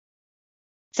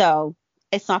 So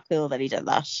it's not cool that he did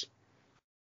that.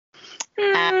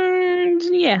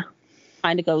 Yeah.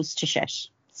 Kind of goes to shit.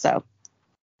 So.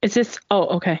 Is this,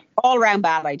 oh, okay. All around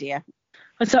bad idea.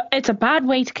 So it's a bad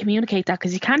way to communicate that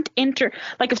because you can't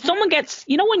like if someone gets,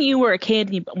 you know, when you were a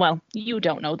kid, you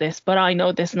don't know this, but I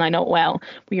know this and I know it well,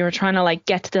 where you were trying to like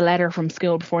get to the letter from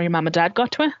school before your mum and dad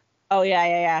got to it. Oh,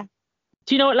 yeah.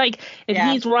 Do you know, like if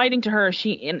he's writing to her,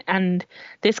 and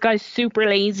this guy's super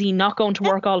lazy, not going to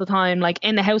work all the time, like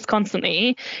in the house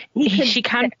constantly, she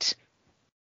can't.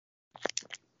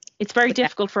 It's very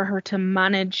difficult for her to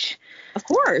manage, of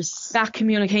course, that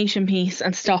communication piece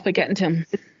and stop it getting to him.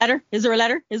 Letter? Is there a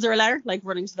letter? Like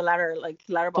running to the letter, like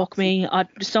letterbox. Fuck me,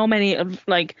 so many of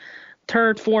like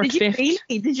 3rd, 4th, 5th.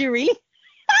 Did you really?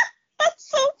 That's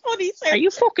so funny, sir. Are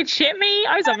you fucking shitting me?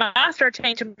 I was a master at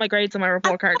changing my grades on my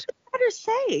report card. What did I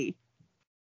say?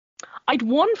 I'd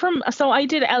won from, so I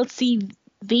did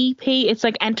LCVP. It's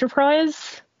like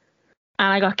Enterprise,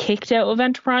 and I got kicked out of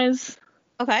Enterprise.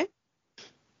 Okay.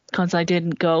 Because I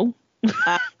didn't go.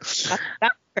 That's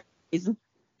reason.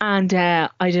 And I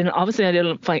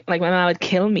didn't fight, like my mom would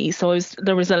kill me. So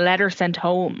there was a letter sent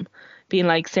home being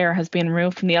like, Sarah has been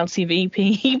removed from the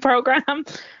LCVP program.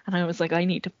 And I was like, I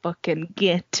need to fucking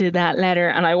get to that letter.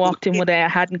 And I walked in with it. I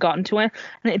hadn't gotten to it.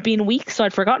 And it had been weeks, so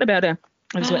I'd forgotten about it.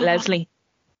 I was with Leslie.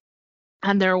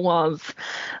 And there was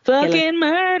fucking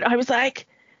murder. I was like,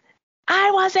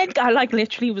 I like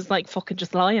literally was like fucking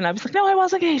just lying. I was like, no, I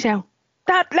wasn't gay now.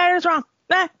 That letter's wrong.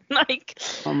 Like,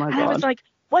 oh my God. I was like,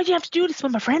 why do you have to do this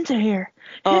when my friends are here?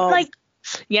 Oh. Like,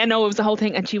 yeah, no, it was the whole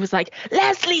thing. And she was like,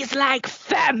 Leslie's like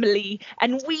family,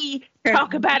 and we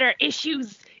talk about our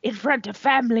issues in front of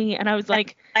family. And I was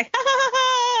like,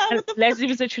 Leslie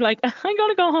was literally like, I'm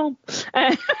gonna go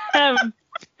home.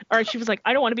 Or she was like,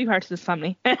 I don't want to be part of this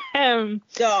family.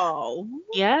 No.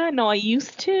 Yeah, no, I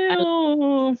used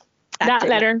to. That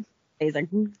letter.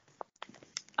 Amazing.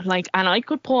 Like, and I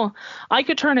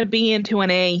could turn a B into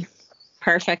an A.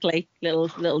 Perfectly.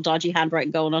 Little dodgy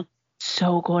handwriting going on.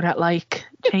 So good at like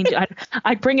change.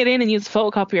 I'd bring it in and use the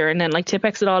photocopier and then like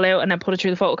Tipex it all out and then put it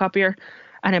through the photocopier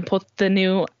and then put it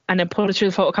through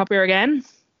the photocopier again.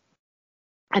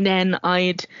 And then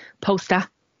I'd post that.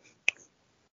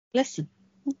 Listen.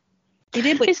 You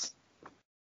did what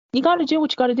you gotta do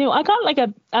what you gotta do. I got like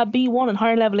a B1 in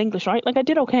higher level English, right? Like I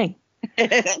did okay.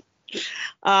 Okay,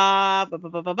 I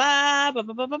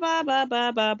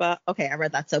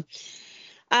read that. So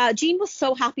Jean was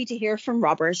so happy to hear from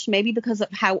Robert, maybe because of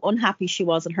how unhappy she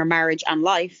was in her marriage and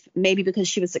life, maybe because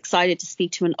she was excited to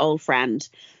speak to an old friend.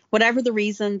 Whatever the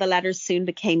reason, the letters soon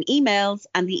became emails,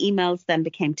 and the emails then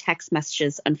became text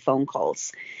messages and phone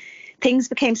calls. Things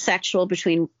became sexual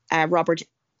between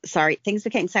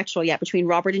between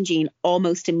Robert and Jean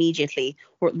almost immediately,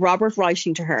 with Robert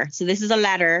writing to her. So this is a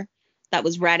letter that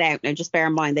was read out. Now, just bear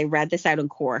in mind, they read this out in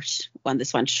court when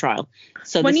this went to trial.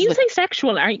 So when you say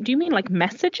sexual, do you mean like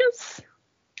messages?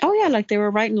 Oh, yeah, like they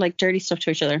were writing like dirty stuff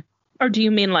to each other. Or do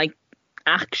you mean like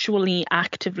actually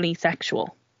actively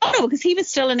sexual? Oh, no, because he was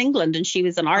still in England and she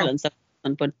was in Ireland.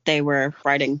 But they were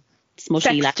writing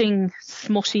smutty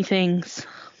smutty things.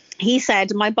 He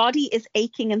said, "My body is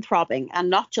aching and throbbing, and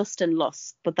not just in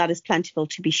lust, but that is plentiful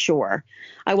to be sure.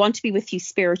 I want to be with you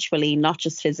spiritually, not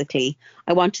just physically.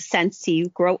 I want to sense you,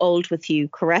 grow old with you,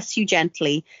 caress you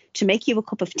gently, to make you a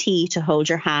cup of tea, to hold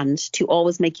your hand, to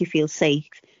always make you feel safe,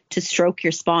 to stroke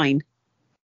your spine.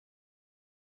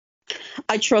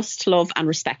 I trust, love, and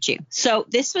respect you." So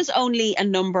this was only a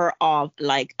number of,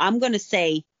 like, I'm going to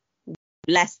say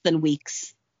less than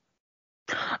weeks.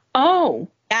 Oh.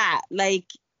 Yeah, like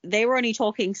they were only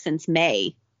talking since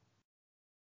May.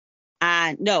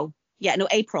 And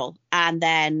April. And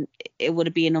then it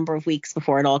would be a number of weeks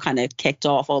before it all kind of kicked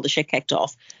off, all the shit kicked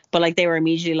off. But like they were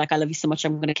immediately like, "I love you so much,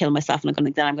 I'm going to kill myself, and I'm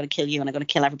going to kill you, and I'm going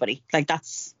to kill everybody." Like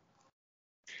that's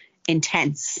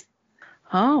intense.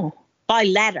 Oh. By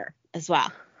letter as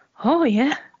well. Oh,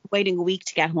 yeah. Waiting a week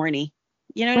to get horny.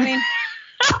 You know what I mean?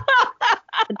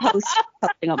 The post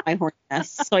posting up my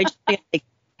horniness. So I just feel like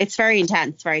it's very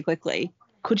intense very quickly.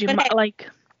 Could you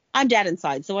I'm dead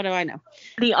inside, so what do I know?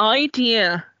 The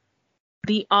idea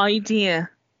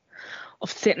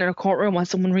of sitting in a courtroom while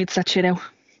someone reads that shit out.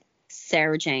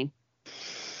 Sarah Jane.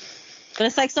 But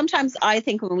it's like sometimes I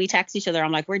think when we text each other,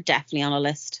 I'm like, we're definitely on a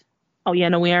list. Oh yeah,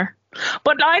 no, we are.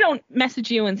 But I don't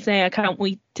message you and say I can't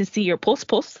wait to see your puss.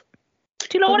 Do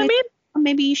you know what I mean?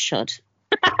 Maybe you should.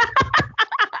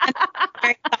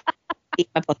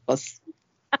 My puss.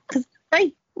 Because it's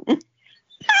great.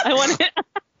 I want it.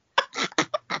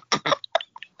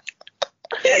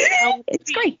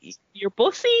 It's great. Your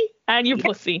bussy and your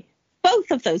pussy.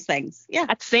 Both of those things. Yeah.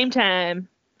 At the same time.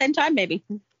 Same time, maybe.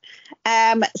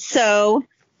 So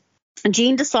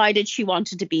Jean decided she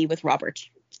wanted to be with Robert.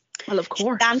 Well, of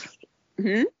course.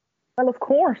 Well, of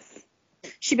course.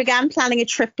 She began planning a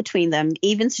trip between them,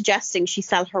 even suggesting she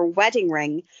sell her wedding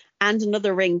ring and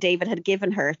another ring David had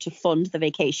given her to fund the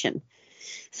vacation.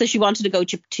 So she wanted to go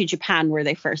to Japan where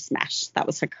they first met. That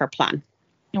was her plan.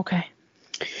 Okay.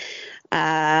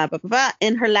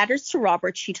 In her letters to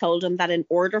Robert, she told him that in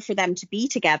order for them to be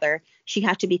together, she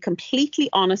had to be completely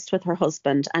honest with her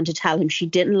husband and to tell him she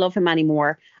didn't love him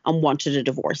anymore and wanted a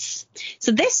divorce.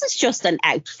 So this is just an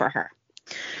out for her.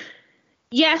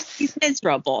 Yes. She's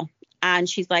miserable. And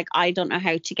she's like, I don't know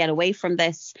how to get away from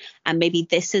this. And maybe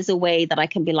this is a way that I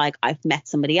can be like, I've met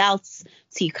somebody else.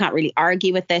 So you can't really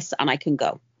argue with this and I can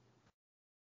go.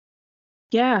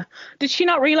 Yeah. Did she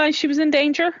not realize she was in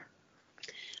danger?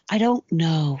 I don't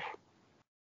know.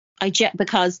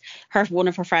 Because one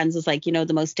of her friends was like,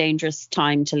 the most dangerous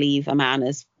time to leave a man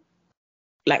is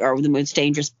like, or the most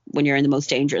dangerous when you're in the most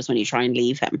dangerous when you try and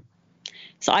leave him.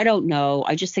 So I don't know.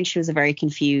 I just think she was a very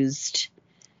confused,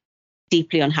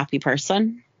 deeply unhappy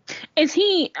person. Is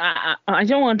he, I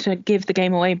don't want to give the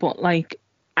game away, but like,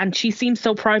 and she seems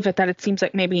so private that it seems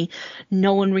like maybe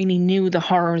no one really knew the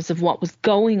horrors of what was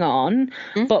going on.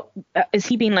 Mm-hmm. But is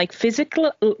he being like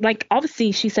physical? Like,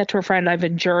 obviously she said to her friend, I've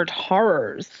endured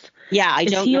horrors. Yeah, I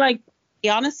don't know. Like, to be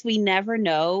honest, we never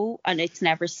know. And it's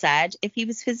never said if he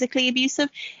was physically abusive.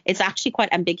 It's actually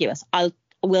quite ambiguous.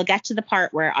 We'll get to the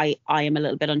part where I am a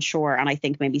little bit unsure. And I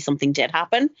think maybe something did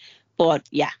happen. But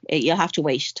yeah, you'll have to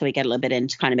wait till we get a little bit in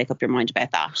to kind of make up your mind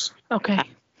about that. Okay.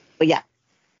 But yeah.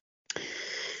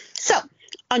 So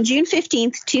on June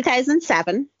 15th,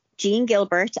 2007, Jean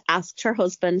Gilbert asked her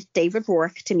husband, David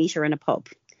Rourke, to meet her in a pub.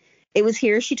 It was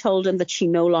here she told him that she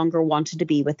no longer wanted to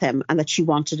be with him and that she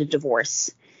wanted a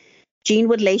divorce. Jean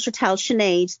would later tell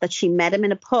Sinead that she met him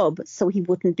in a pub so he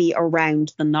wouldn't be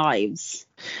around the knives.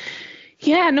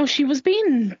 Yeah, no, she was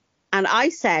being... And I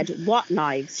said, what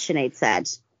knives? Sinead said.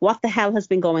 What the hell has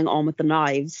been going on with the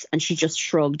knives? And she just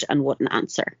shrugged and wouldn't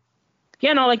answer.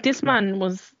 Yeah, no, like this man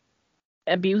was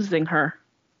abusing her.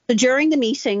 So during the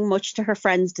meeting, much to her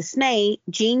friend's dismay,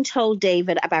 Jean told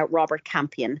David about Robert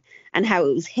Campion and how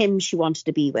it was him she wanted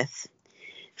to be with.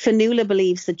 Fanula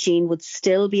believes that Jean would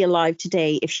still be alive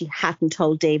today if she hadn't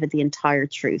told David the entire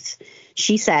truth.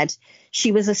 She said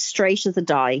she was as straight as a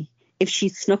die. if she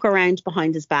snuck around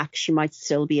behind his back, she might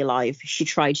still be alive. She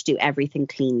tried to do everything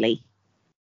cleanly.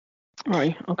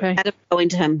 Right, okay. Instead of going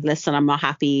to him, listen, I'm not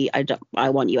happy. I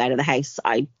want you out of the house.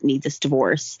 I need this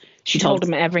divorce. She told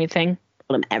him everything.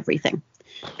 Told him everything.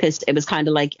 Because it was kind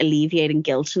of like alleviating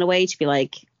guilt in a way to be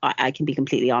like, I can be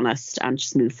completely honest and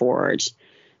just move forward.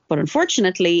 But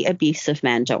unfortunately, abusive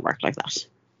men don't work like that.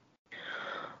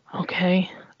 Okay.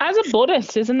 As a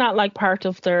Buddhist, isn't that like part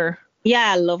of their...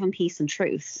 Yeah, love and peace and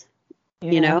truth.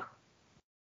 Yeah. You know?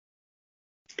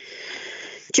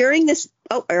 During this...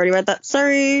 Oh, I already read that.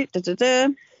 Sorry.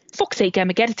 Fuck's sake,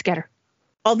 Emma, get it together.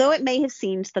 Although it may have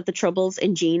seemed that the troubles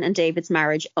in Jean and David's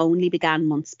marriage only began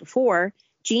months before,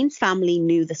 Jean's family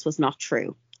knew this was not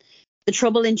true. The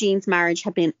trouble in Jean's marriage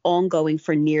had been ongoing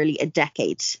for nearly a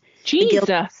decade.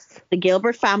 Jesus. The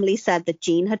Gilbert family said that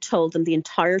Jean had told them the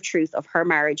entire truth of her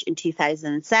marriage in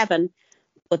 2007,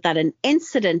 but that an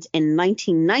incident in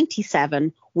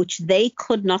 1997, which they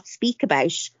could not speak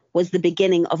about, was the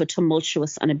beginning of a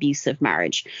tumultuous and abusive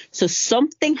marriage. So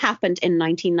something happened in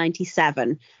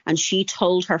 1997 and she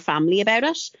told her family about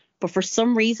it, but for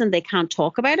some reason they can't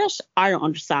talk about it. I don't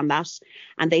understand that.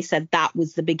 And they said that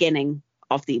was the beginning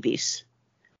of the abuse.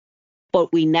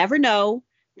 But we never know.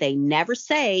 They never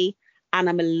say. And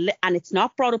and it's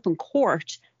not brought up in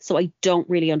court, so I don't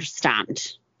really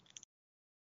understand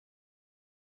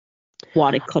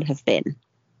what it could have been.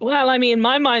 Well, I mean,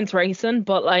 my mind's racing,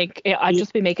 but like, I'd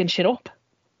just be making shit up.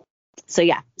 So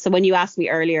yeah. So when you asked me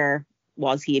earlier,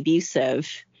 was he abusive?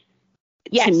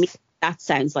 Yes. To me, that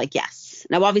sounds like yes.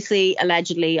 Now, obviously,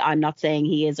 allegedly, I'm not saying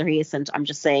he is or he isn't. I'm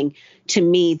just saying, to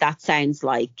me, that sounds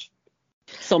like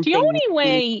something. The only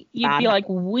way you'd be like,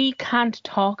 we can't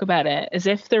talk about it, is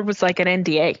if there was like an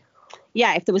NDA.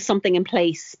 Yeah, if there was something in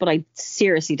place, but I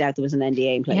seriously doubt there was an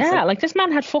NDA in place. Yeah, like this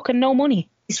man had fucking no money.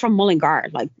 He's from Mullingar,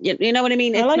 like, you know what I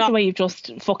mean? I like the way you've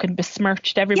just fucking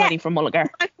besmirched everybody from Mullingar.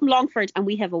 I'm from Longford, and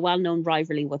we have a well-known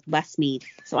rivalry with Westmeath,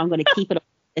 so I'm going to keep it up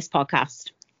this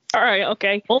podcast. All right,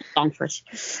 okay. Old Longford.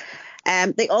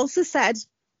 They also said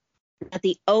that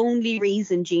the only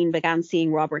reason Jean began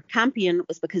seeing Robert Campion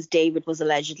was because David was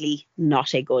allegedly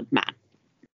not a good man.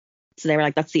 So they were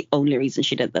like, that's the only reason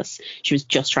she did this. She was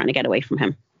just trying to get away from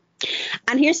him.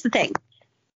 And here's the thing.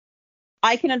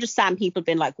 I can understand people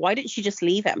being like, why didn't she just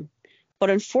leave him?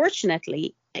 But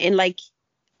unfortunately, in like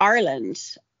Ireland,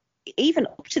 even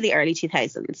up to the early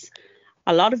 2000s,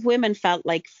 a lot of women felt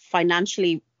like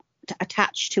financially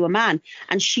attached to a man.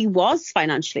 And she was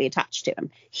financially attached to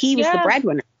him. He was the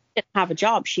breadwinner. She didn't have a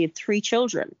job. She had 3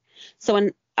 children. So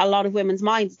in a lot of women's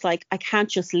minds, it's like, I can't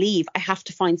just leave. I have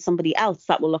to find somebody else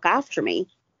that will look after me.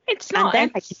 It's not.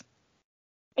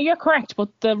 You're correct, but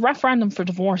the referendum for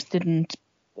divorce didn't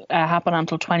happen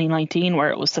until 2019, where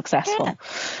it was successful.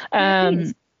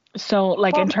 So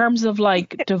like in terms of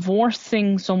like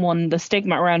divorcing someone, the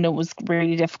stigma around it was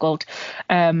really difficult.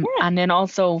 And then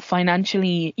also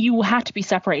financially, you had to be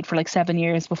separated for like 7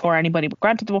 years before anybody would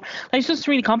grant a divorce. Like, it's just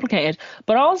really complicated.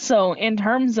 But also in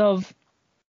terms of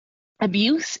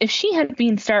abuse, if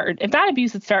that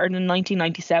abuse had started in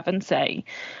 1997, say,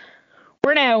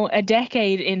 we're now a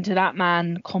decade into that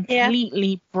man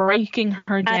completely breaking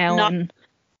her down.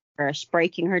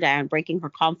 Breaking her down, breaking her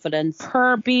confidence.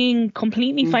 Her being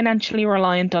completely financially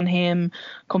reliant on him,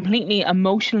 completely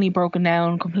emotionally broken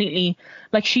down, completely,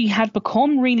 like, she had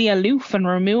become really aloof and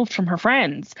removed from her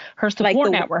friends. Her support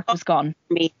network was gone.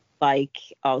 Me, like,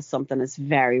 oh, something is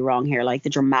very wrong here. Like the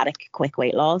dramatic quick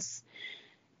weight loss.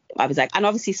 I was like, and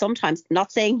obviously sometimes,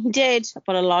 not saying he did,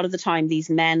 but a lot of the time these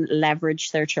men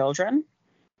leverage their children.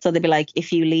 So they'd be like,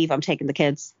 if you leave, I'm taking the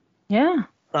kids. Yeah.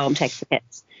 So I'm taking the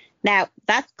kids. Now,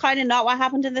 that's kind of not what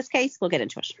happened in this case. We'll get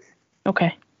into it.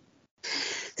 Okay.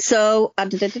 So,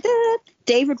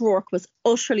 David Rourke was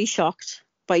utterly shocked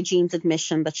by Jean's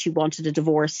admission that she wanted a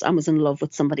divorce and was in love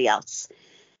with somebody else.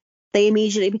 They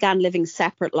immediately began living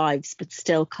separate lives, but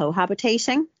still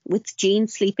cohabitating, with Jean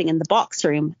sleeping in the box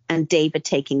room and David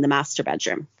taking the master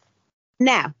bedroom.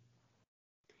 Now,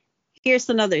 here's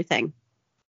another thing.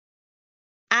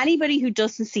 Anybody who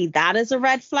doesn't see that as a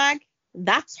red flag,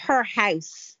 that's her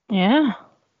house. Yeah.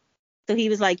 So he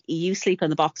was like, you sleep in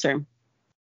the box room.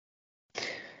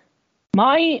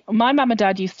 My mum and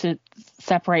dad used to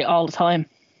separate all the time.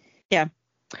 Yeah.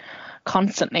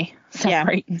 Constantly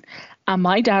separating. Yeah. And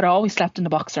my dad always slept in the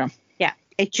box room. Yeah.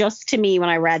 It just, to me, when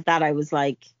I read that, I was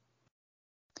like,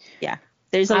 yeah.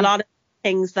 There's a lot of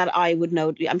things that I would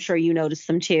know. I'm sure you noticed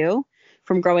them too,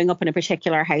 from growing up in a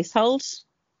particular household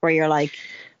where you're like.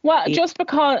 Well, just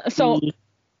because, so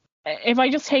if I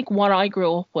just take what I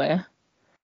grew up with,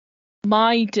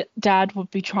 my dad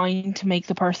would be trying to make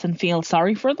the person feel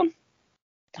sorry for them.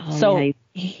 So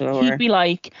he'd be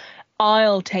like,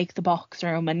 I'll take the box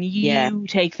room and you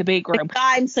take the big room.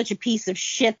 I'm such a piece of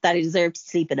shit that I deserve to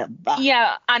sleep in a box.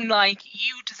 Yeah, and like,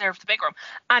 you deserve the big room.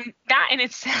 And that in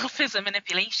itself is a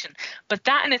manipulation. But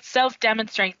that in itself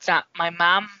demonstrates that my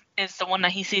mom is the one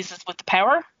that he sees as with the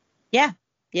power. Yeah.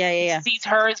 He sees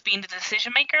her as being the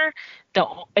decision maker.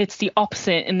 It's the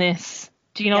opposite in this.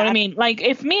 Do you know what I mean? Like,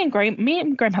 if me and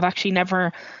Graham have actually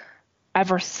never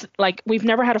ever, like, we've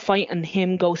never had a fight and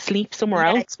him go sleep somewhere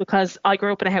else, because I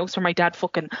grew up in a house where my dad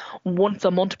fucking once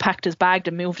a month packed his bag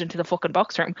and moved into the fucking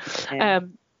box room.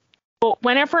 But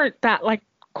whenever that like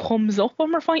comes up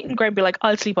when we're fighting, Graham be like,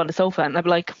 I'll sleep on the sofa, and I'd be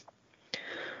like,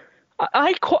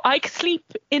 I could sleep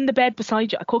in the bed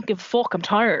beside you. I couldn't give a fuck. I'm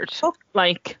tired.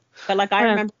 Like, but like, I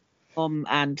remember mum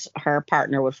and her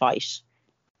partner would fight.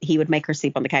 He would make her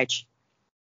sleep on the couch.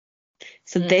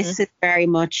 So this is very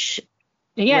much.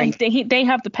 Yeah, they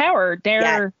have the power.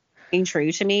 They're being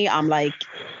true to me. I'm like,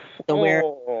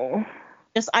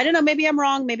 just, I don't know, maybe I'm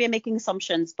wrong, maybe I'm making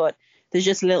assumptions, but there's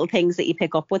just little things that you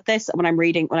pick up with this. When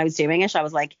I was doing it, I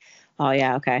was like, oh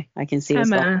yeah, okay, I can see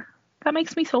this. Emma, that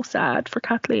makes me so sad for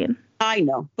Kathleen. I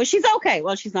know, but she's okay.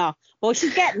 Well, she's not. Well,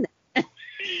 she's getting there.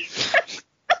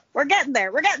 We're getting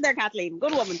there, Kathleen.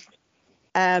 Good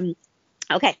woman.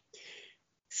 Okay.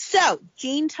 So,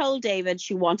 Jean told David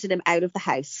she wanted him out of the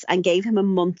house and gave him a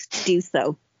month to do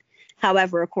so.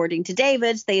 However, according to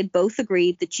David, they had both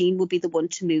agreed that Jean would be the one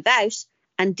to move out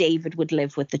and David would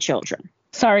live with the children.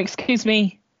 Sorry, excuse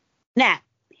me. Now,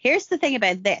 here's the thing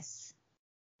about this.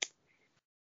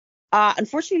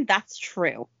 Unfortunately, that's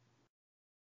true.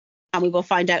 And we will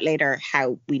find out later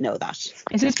how we know that.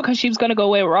 Is this because she was going to go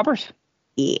away with Robert?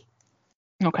 Yeah.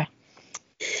 Okay.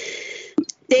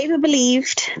 David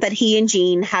believed that he and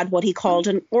Jean had what he called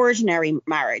an ordinary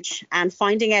marriage, and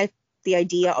finding out the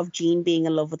idea of Jean being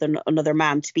in love with another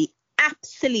man to be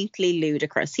absolutely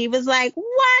ludicrous. He was like,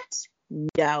 what?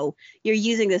 No, you're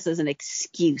using this as an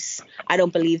excuse. I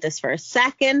don't believe this for a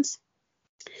second.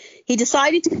 He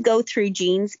decided to go through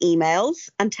Jean's emails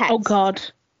and texts. Oh, God.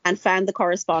 And found the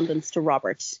correspondence to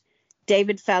Robert.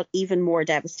 David felt even more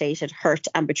devastated, hurt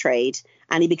and betrayed,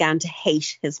 and he began to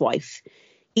hate his wife.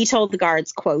 He told the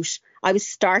guards, quote, I was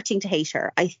starting to hate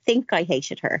her. I think I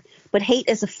hated her. But hate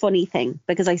is a funny thing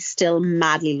because I still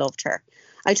madly loved her.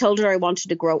 I told her I wanted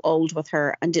to grow old with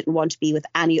her and didn't want to be with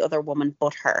any other woman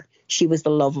but her. She was the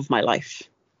love of my life.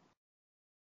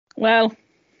 Well,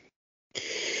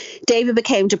 David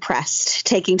became depressed,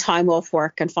 taking time off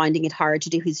work and finding it hard to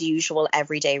do his usual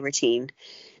everyday routine.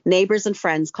 Neighbours and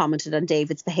friends commented on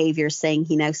David's behaviour, saying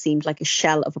he now seemed like a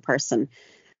shell of a person,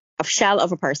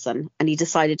 and he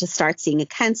decided to start seeing a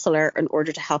counsellor in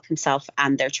order to help himself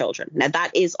and their children. Now,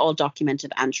 that is all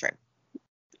documented and true.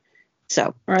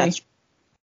 So, that's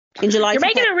in July. You're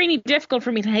making it really difficult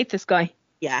for me to hate this guy.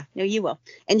 Yeah, no, you will.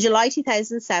 In July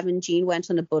 2007, Jean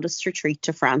went on a Buddhist retreat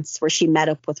to France where she met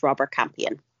up with Robert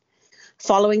Campion.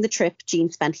 Following the trip, Jean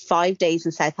spent 5 days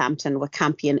in Southampton with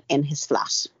Campion in his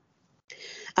flat.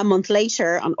 A month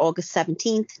later, on August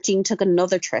 17th, Jean took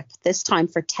another trip, this time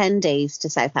for 10 days to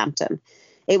Southampton.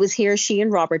 It was here she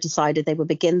and Robert decided they would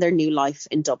begin their new life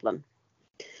in Dublin.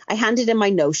 I handed in my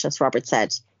notice, Robert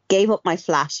said, gave up my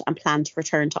flat and planned to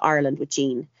return to Ireland with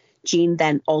Jean. Jean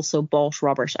then also bought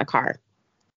Robert a car.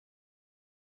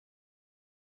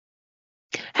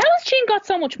 How has Jean got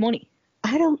so much money?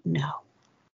 I don't know.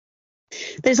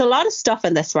 There's a lot of stuff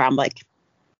in this where I'm like,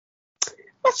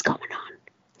 what's going on?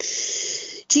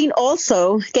 Jean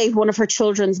also gave one of her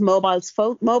children's mobile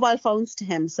phones to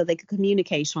him so they could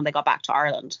communicate when they got back to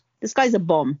Ireland. This guy's a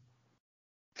bum.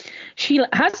 She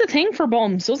has a thing for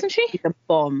bums, doesn't she? She's a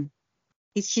bum.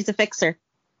 She's a fixer.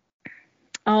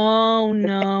 Oh,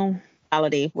 no.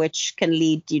 Which can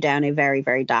lead you down a very,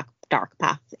 very dark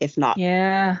path, if not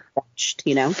watched,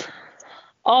 you know.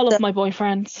 All of my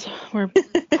boyfriends were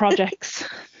projects.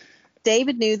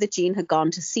 David knew that Jean had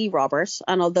gone to see Robert,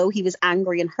 and although he was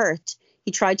angry and hurt,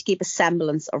 he tried to keep a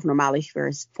semblance of normality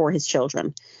for his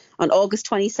children. On August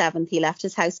 27th, he left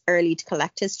his house early to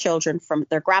collect his children from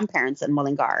their grandparents in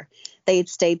Mullingar. They had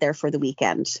stayed there for the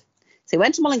weekend. So he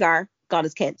went to Mullingar, got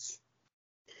his kids.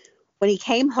 When he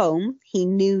came home, he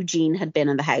knew Jean had been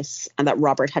in the house and that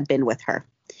Robert had been with her.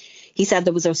 He said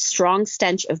there was a strong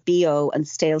stench of BO and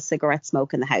stale cigarette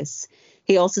smoke in the house.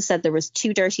 He also said there was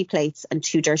 2 dirty plates and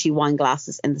 2 dirty wine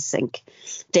glasses in the sink.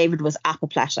 David was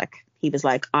apoplectic. He was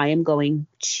like, I am going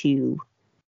to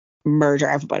murder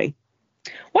everybody.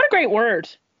 What a great word.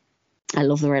 I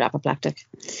love the word apoplectic.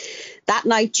 That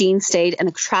night, Jean stayed in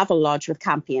a travel lodge with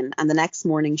Campion, and the next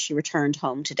morning she returned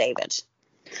home to David.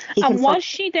 And was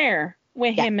she there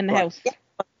with him in the house? Yeah,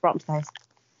 brought him to the house.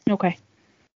 Okay.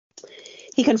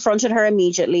 He confronted her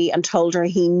immediately and told her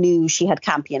he knew she had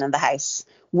Campion in the house,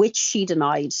 which she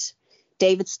denied.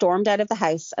 David stormed out of the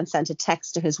house and sent a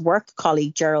text to his work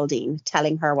colleague Geraldine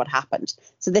telling her what happened.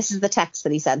 So this is the text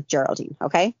that he sent Geraldine,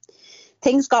 okay?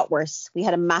 Things got worse. We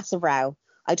had a massive row.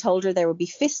 I told her there would be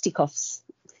fisticuffs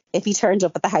if he turned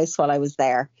up at the house while I was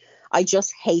there. I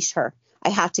just hate her. I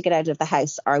had to get out of the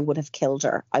house or I would have killed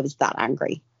her. I was that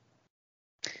angry.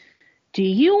 Do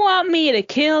you want me to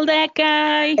kill that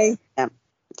guy? Yeah.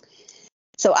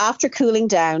 So after cooling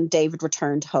down, David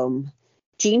returned home.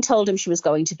 Jean told him she was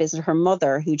going to visit her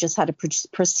mother, who just had a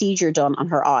procedure done on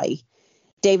her eye.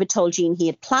 David told Jean he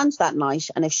had plans that night,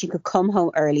 and if she could come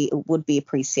home early, it would be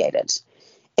appreciated.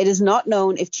 It is not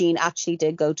known if Jean actually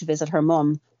did go to visit her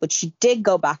mum, but she did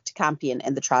go back to Campion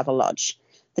in the travel lodge.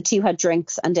 The two had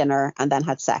drinks and dinner and then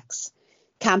had sex.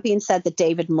 Campion said that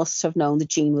David must have known that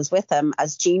Jean was with him,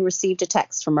 as Jean received a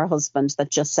text from her husband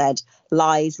that just said,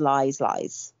 lies, lies,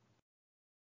 lies.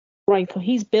 Right, so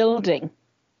he's building.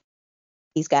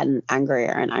 He's getting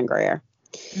angrier and angrier.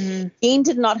 Jean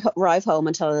did not arrive home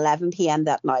until 11 p.m.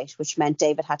 that night, which meant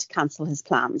David had to cancel his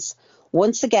plans.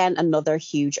 Once again, another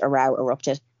huge row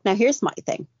erupted. Now, here's my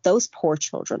thing. Those poor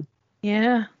children.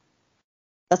 Yeah.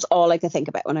 That's all I could think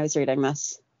about when I was reading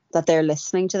this. That they're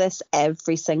listening to this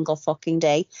every single fucking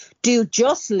day. Dude,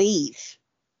 just leave.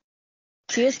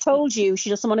 She has told you she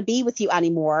doesn't want to be with you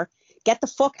anymore. Get the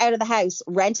fuck out of the house,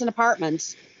 rent an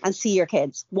apartment, and see your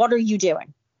kids. What are you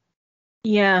doing?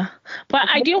 Yeah, but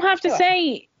I do have to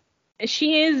say,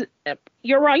 she is.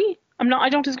 You're right. I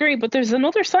don't disagree. But there's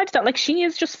another side to that. Like, she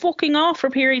is just fucking off for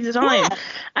periods of time,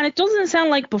 and it doesn't sound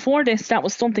like before this that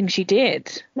was something she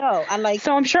did. No, and like,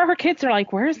 so I'm sure her kids are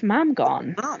like, "Where's Mom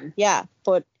gone?" Yeah,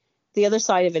 but the other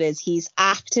side of it is he's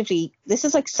actively. This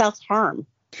is like self-harm.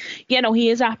 Yeah, no, he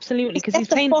is absolutely, because he's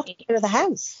playing out of the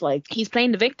house. Like, he's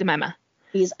playing the victim, Emma.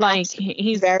 He's like,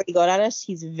 he's very good at it.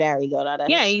 He's very good at it.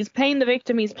 Yeah, he's playing the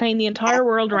victim. He's playing the entire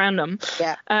world around him.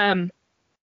 Yeah.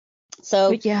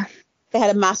 So yeah, they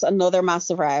had another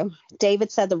massive row.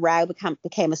 David said the row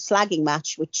became a slagging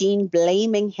match, with Jean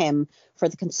blaming him for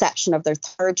the conception of their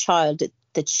third child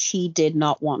that she did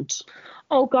not want.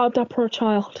 Oh God, that poor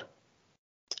child.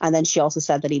 And then she also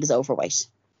said that he was overweight.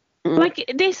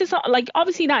 Like, this is like,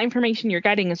 obviously that information you're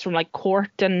getting is from like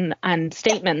court and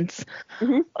statements.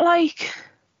 Like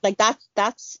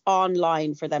that's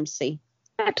online for them to see.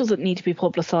 That doesn't need to be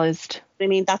publicized. I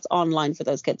mean, that's online for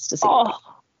those kids to see.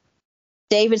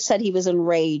 David said he was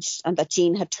enraged and that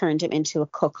Jean had turned him into a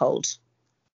cuckold.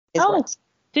 Did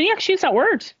he actually use that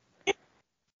word?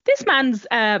 This man's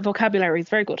vocabulary is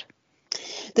very good.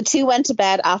 The two went to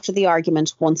bed after the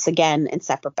argument once again in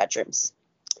separate bedrooms.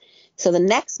 So the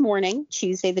next morning,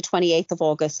 Tuesday the 28th of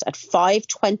August at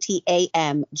 5:20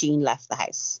 a.m, Jean left the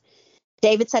house.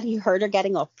 David said he heard her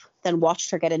getting up, then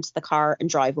watched her get into the car and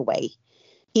drive away.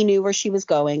 He knew where she was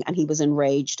going and he was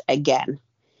enraged again.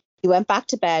 He went back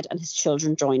to bed and his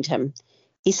children joined him.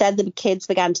 He said the kids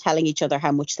began telling each other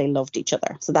how much they loved each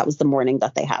other. So that was the morning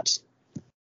that they had.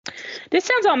 This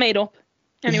sounds all made up.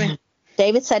 Anyway.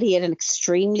 David said he had an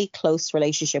extremely close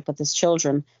relationship with his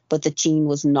children, but that Jean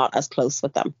was not as close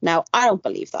with them. Now, I don't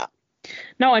believe that.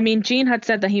 No, I mean, Jean had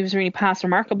said that he was really past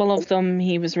remarkable of them.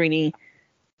 He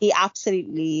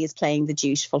absolutely is playing the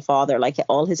dutiful father. Like,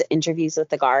 all his interviews with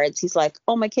the guards, he's like,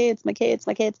 oh, my kids.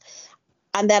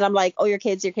 And then I'm like, oh, your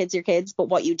kids. But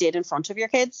what you did in front of your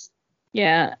kids?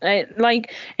 Yeah,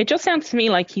 it just sounds to me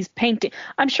like he's painting.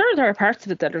 I'm sure there are parts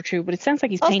of it that are true, but it sounds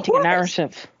like he's painting a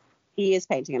narrative. He is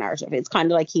painting a narrative. It's kind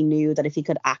of like he knew that if he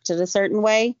could act it a certain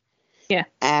way. Yeah.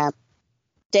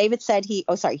 David said he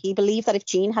believed that if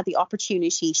Jean had the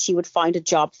opportunity, she would find a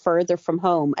job further from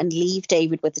home and leave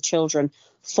David with the children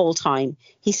full time.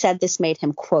 He said this made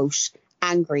him, quote,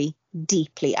 angry,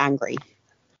 deeply angry.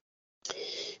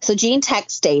 So Jean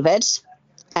texted David,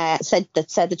 said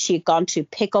that she had gone to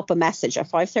pick up a message at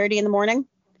 5:30 in the morning.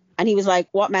 And he was like,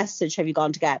 what message have you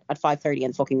gone to get at 5:30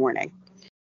 in the fucking morning?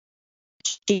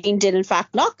 Jean did in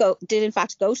fact go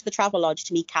to the travel lodge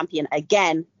to meet Campion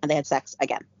again, and they had sex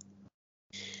again.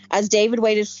 As David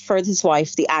waited for his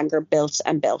wife, the anger built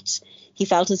and built. He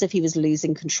felt as if he was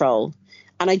losing control.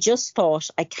 And I just thought,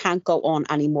 I can't go on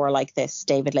any more like this,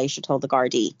 David later told the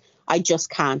Gardaí. I just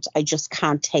can't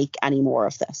take any more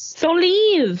of this. So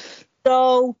leave.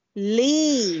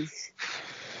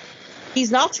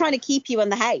 He's not trying to keep you in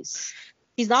the house.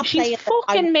 She's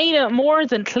fucking made it more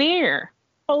than clear.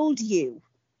 Told you.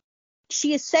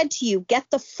 She has said to you, get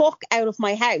the fuck out of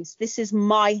my house. This is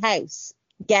my house.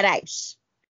 Get out.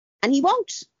 And he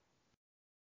won't.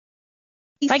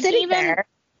 He's like, sitting there.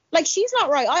 Like, she's not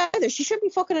right either. She shouldn't be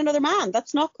fucking another man.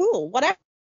 That's not cool. Whatever.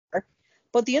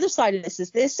 But the other side of this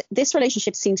is this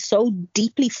relationship seems so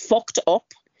deeply fucked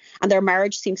up, and their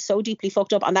marriage seems so deeply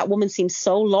fucked up, and that woman seems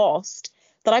so lost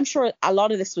that I'm sure a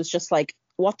lot of this was just like,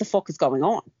 what the fuck is going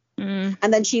on?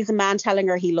 And then she's a man telling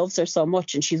her he loves her so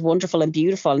much and she's wonderful and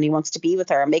beautiful and he wants to be with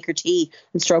her and make her tea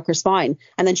and stroke her spine.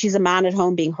 And then she's a man at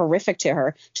home being horrific to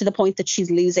her to the point that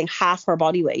she's losing half her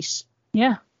body weight.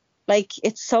 Yeah. Like,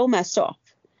 it's so messed up.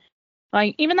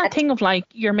 Like, even that thing of like,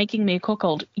 you're making me a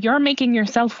cuckold. You're making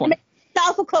yourself one.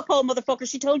 Self a cuckold, motherfucker.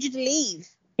 She told you to leave.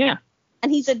 Yeah.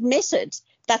 And he's admitted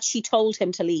that she told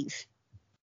him to leave.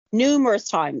 Numerous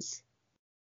times.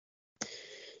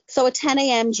 So at 10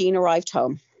 a.m, Jean arrived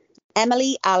home.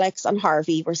 Emily, Alex and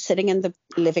Harvey were sitting in the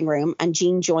living room and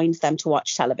Jean joined them to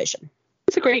watch television.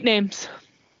 These are great names.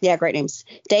 Yeah, great names.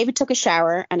 David took a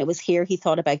shower and it was here he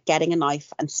thought about getting a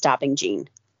knife and stabbing Jean.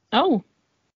 Oh.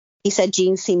 He said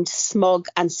Jean seemed smug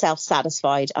and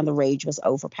self-satisfied and the rage was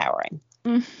overpowering.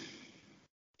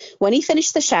 When he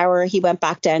finished the shower, he went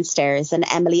back downstairs and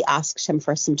Emily asked him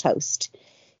for some toast.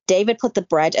 David put the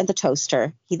bread in the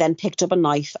toaster. He then picked up a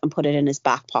knife and put it in his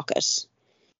back pocket.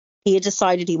 He had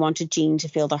decided he wanted Jean to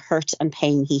feel the hurt and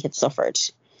pain he had suffered.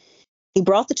 He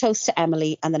brought the toast to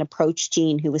Emily and then approached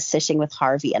Jean, who was sitting with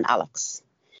Harvey and Alex.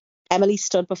 Emily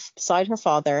stood beside her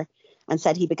father and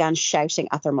said he began shouting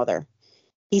at their mother.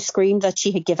 He screamed that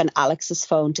she had given Alex's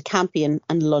phone to Campion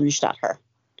and lunged at her.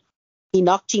 He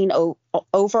knocked Jean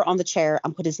over on the chair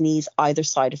and put his knees either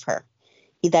side of her.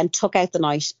 He then took out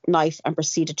the knife and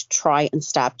proceeded to try and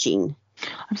stab Jean.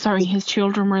 I'm sorry, his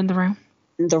children were in the room.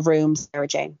 In the room, Sarah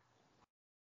Jane.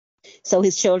 So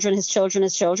his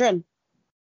children.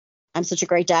 I'm such a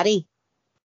great daddy.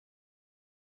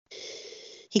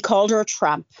 He called her a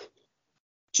tramp.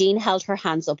 Jean held her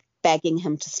hands up, begging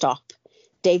him to stop.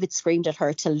 David screamed at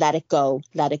her to let it go,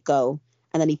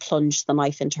 and then he plunged the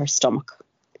knife into her stomach.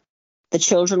 The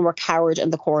children were cowered in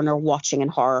the corner, watching in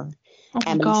horror. Oh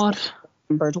my Emily God.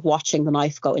 remembered watching the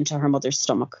knife go into her mother's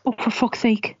stomach. Oh, for fuck's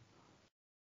sake.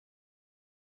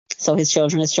 So his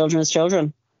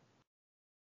children.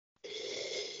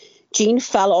 Jean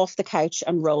fell off the couch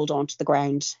and rolled onto the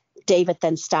ground. David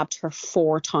then stabbed her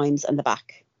 4 times in the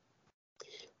back.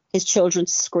 His children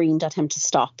screamed at him to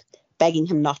stop, begging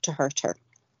him not to hurt her.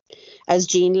 As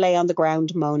Jean lay on the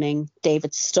ground moaning,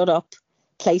 David stood up,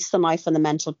 placed the knife on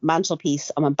the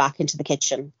mantelpiece and went back into the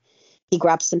kitchen. He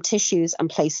grabbed some tissues and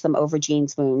placed them over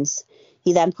Jean's wounds.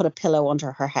 He then put a pillow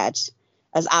under her head.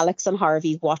 As Alex and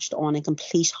Harvey watched on in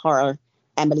complete horror,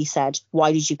 Emily said,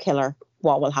 "Why did you kill her?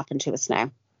 What will happen to us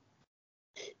now?"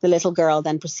 The little girl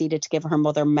then proceeded to give her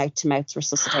mother mouth-to-mouth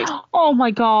resuscitation. Oh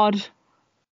my God.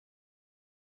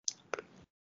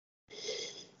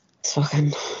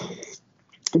 Fucking.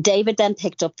 David then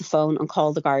picked up the phone and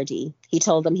called the Gardaí. He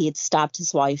told them he had stabbed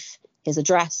his wife, his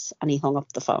address, and he hung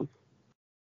up the phone.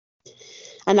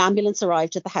 An ambulance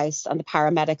arrived at the house and the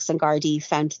paramedics and Gardaí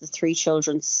found the 3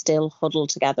 children still huddled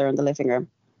together in the living room.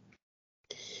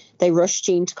 They rushed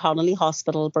Jean to Connolly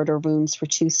Hospital, but her wounds were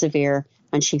too severe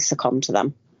and she succumbed to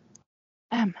them.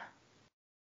 In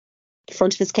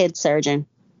front of his kids, Sarah Jane.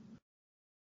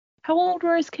 How old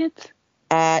were his kids?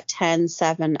 10,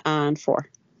 7 and 4.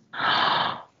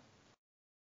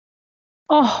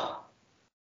 Oh.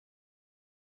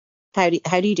 How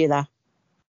do you do that?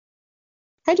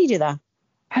 How do you do that?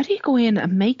 How do you go in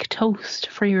and make toast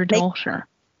for your daughter?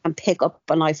 And pick up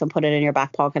a knife and put it in your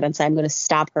back pocket and say, I'm going to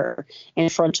stab her in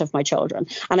front of my children.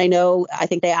 And I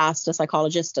think they asked a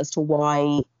psychologist as to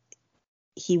why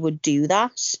he would do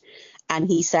that. And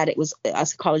he said a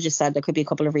psychologist said there could be a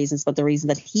couple of reasons, but the reason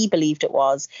that he believed it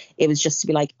was just to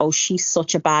be like, oh, she's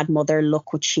such a bad mother.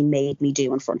 Look what she made me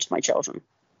do in front of my children.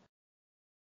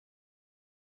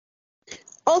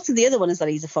 Also, the other one is that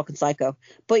he's a fucking psycho.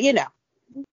 But, you know.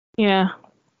 Yeah.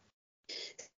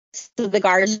 So the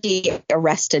Gardaí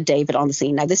arrested David on the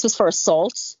scene. Now, this was for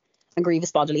assault and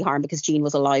grievous bodily harm because Jean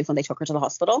was alive when they took her to the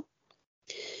hospital.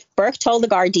 Burke told the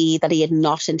Gardaí that he had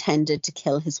not intended to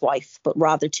kill his wife, but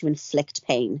rather to inflict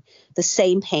pain, the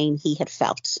same pain he had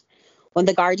felt. When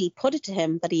the Gardaí put it to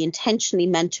him that he intentionally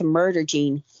meant to murder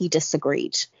Jean, he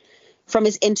disagreed. From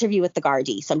his interview with the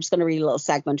Gardaí, so I'm just going to read a little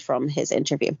segment from his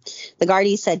interview. The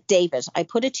Gardaí said, David, I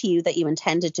put it to you that you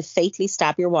intended to fatally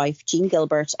stab your wife, Jean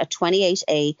Gilbert, at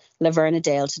 28A Laverna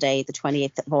Dale today, the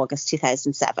 28th of August,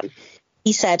 2007.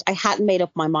 He said, I hadn't made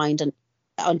up my mind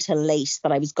until late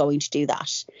that I was going to do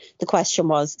that. The question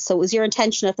was, so it was your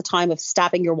intention at the time of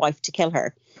stabbing your wife to kill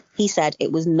her? He said,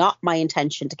 it was not my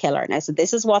intention to kill her. Now, so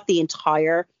this is what the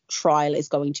entire trial is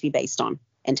going to be based on,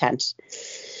 intent.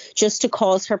 Just to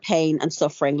cause her pain and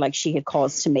suffering like she had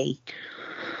caused to me.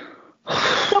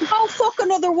 So go fuck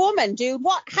another woman, dude.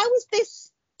 What? How is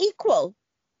this equal?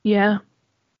 Yeah.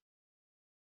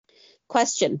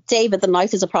 Question. David, the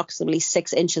knife is approximately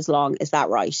 6 inches long. Is that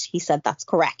right? He said that's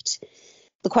correct.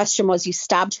 The question was, you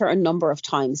stabbed her a number of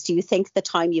times. Do you think the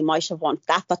time you might have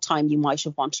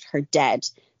wanted her dead?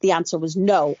 The answer was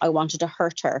no, I wanted to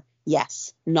hurt her.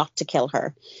 Yes, not to kill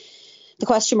her. The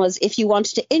question was, if you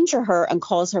wanted to injure her and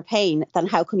cause her pain, then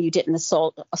how come you didn't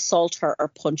assault her or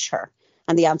punch her?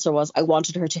 And the answer was, I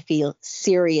wanted her to feel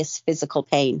serious physical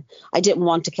pain. I didn't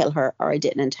want to kill her, or I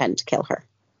didn't intend to kill her.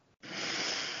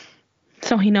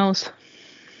 So he knows.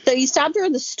 So you stabbed her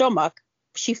in the stomach.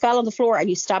 She fell on the floor and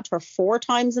you stabbed her 4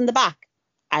 times in the back.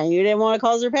 And you didn't want to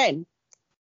cause her pain.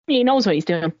 He knows what he's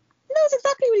doing. He knows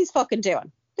exactly what he's fucking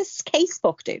doing. This is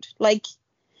casebook, dude. Like,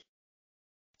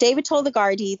 David told the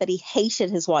Gardaí that he hated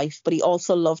his wife, but he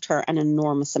also loved her an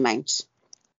enormous amount.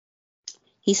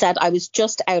 He said, I was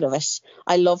just out of it.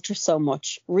 I loved her so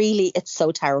much. Really, it's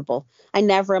so terrible. I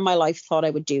never in my life thought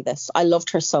I would do this. I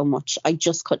loved her so much. I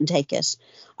just couldn't take it.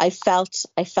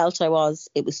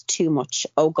 It was too much.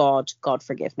 Oh God, God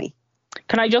forgive me.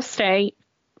 Can I just say,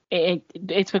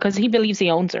 it's because he believes he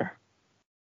owns her.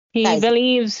 He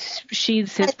believes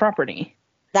she's his property.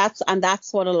 That's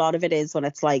what a lot of it is, when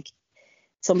it's like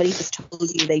somebody just told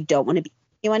you they don't want to be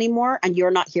you anymore, and you're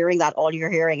not hearing that. All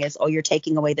you're hearing is, oh, you're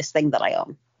taking away this thing that I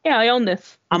own. Yeah, I own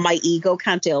this. And my ego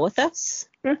can't deal with this.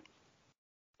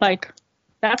 Like,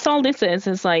 that's all this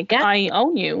is like, yeah. I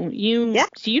own you.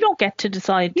 You don't get to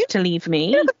decide to leave me.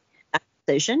 You don't get that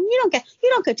decision. You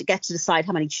don't get to decide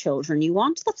how many children you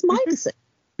want. That's my decision.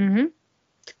 Mm-hmm.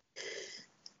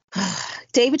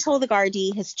 David told the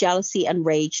Gardaí his jealousy and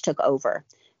rage took over,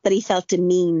 that he felt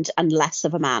demeaned and less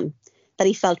of a man, that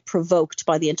he felt provoked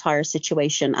by the entire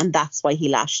situation, and that's why he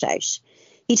lashed out.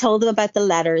 He told them about the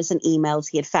letters and emails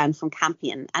he had found from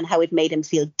Campion and how it made him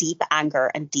feel deep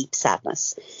anger and deep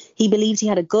sadness. He believed he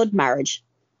had a good marriage,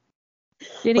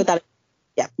 but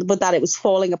that it was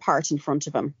falling apart in front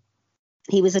of him.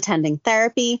 He was attending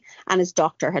therapy and his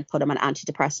doctor had put him on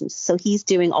antidepressants. So he's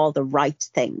doing all the right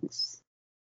things.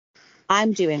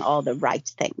 I'm doing all the right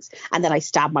things. And then I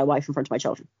stabbed my wife in front of my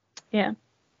children. Yeah. And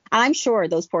I'm sure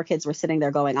those poor kids were sitting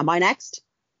there going, am I next?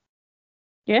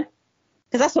 Yeah.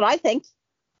 Because that's what I think.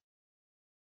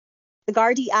 The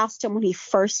Gardaí asked him when he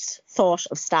first thought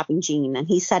of stabbing Jean, and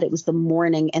he said it was the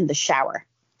morning in the shower.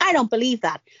 I don't believe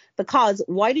that, because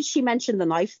why did she mention the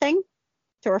knife thing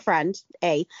to her friend,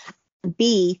 A?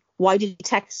 B, why did he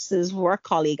text his work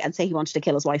colleague and say he wanted to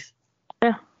kill his wife?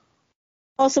 Yeah.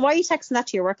 Also, why are you texting that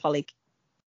to your work colleague?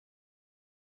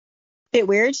 Bit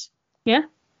weird. Yeah.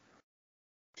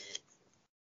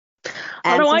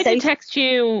 Although I did text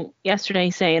you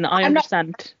yesterday saying I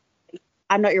understand.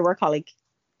 I'm not your work colleague.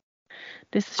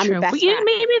 This is true. But maybe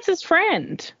it's his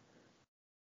friend.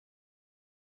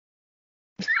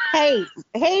 Hey,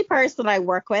 person I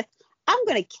work with, I'm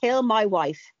going to kill my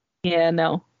wife. Yeah,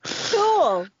 no.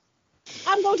 Cool.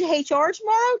 I'm going to HR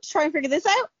tomorrow to try and figure this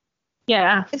out.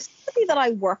 Yeah. If somebody that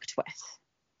I worked with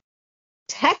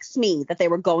texts me that they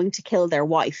were going to kill their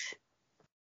wife,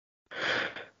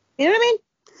 you know what I mean?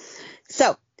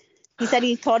 So he said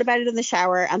he thought about it in the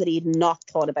shower and that he had not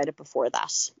thought about it before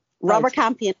that. Robert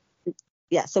Campion.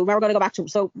 Yeah, so we're going to go back to...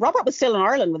 So Robert was still in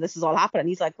Ireland when this is all happening.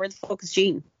 He's like, where the fuck is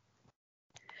Jean?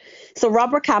 So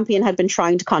Robert Campion had been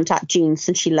trying to contact Jean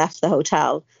since she left the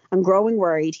hotel, and growing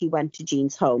worried, he went to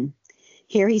Jean's home.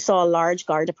 Here he saw a large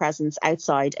Garda presence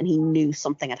outside and he knew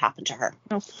something had happened to her.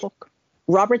 Oh, fuck.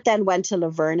 Robert then went to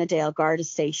Lavernadale Garda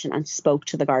station and spoke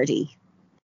to the Gardaí.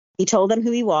 He told them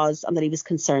who he was and that he was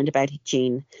concerned about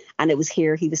Jean, and it was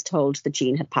here he was told that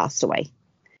Jean had passed away.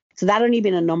 So that had only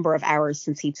been a number of hours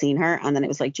since he'd seen her, and then it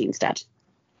was like, Jean's dead.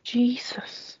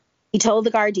 Jesus. He told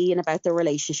the Gardaí about their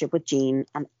relationship with Jean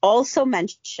and also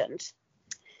mentioned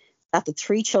that the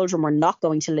 3 children were not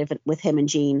going to live with him and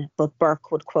Jean, but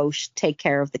Burke would, quote, take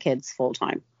care of the kids full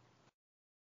time.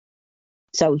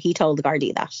 So he told the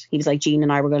Gardaí that. He was like, Jean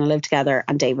and I were going to live together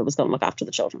and David was going to look after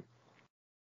the children.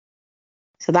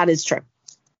 So that is true.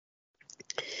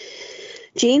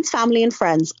 Jean's family and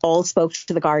friends all spoke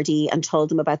to the Gardaí and told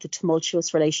them about the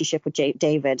tumultuous relationship with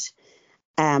David.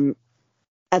 About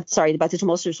the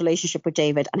tumultuous relationship with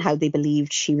David and how they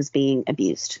believed she was being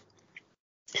abused.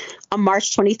 On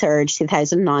March 23rd,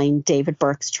 2009, David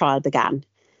Burke's trial began.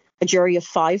 A jury of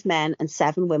 5 men and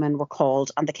 7 women were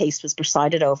called, and the case was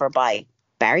presided over by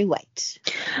Barry White.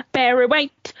 Barry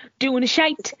White, doing a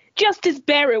shite, Justice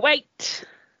Barry White.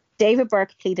 David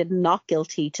Burke pleaded not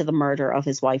guilty to the murder of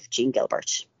his wife, Jean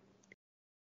Gilbert.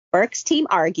 Burke's team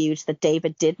argued that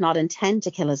David did not intend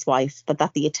to kill his wife, but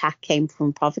that the attack came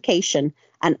from provocation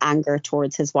and anger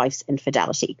towards his wife's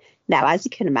infidelity. Now, as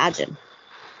you can imagine,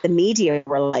 the media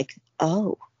were like,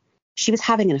 oh, She was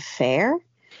having an affair.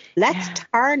 Let's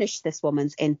tarnish this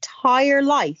woman's entire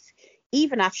life,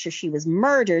 even after she was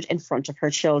murdered in front of her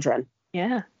children.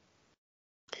 Yeah.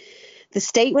 The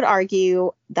state would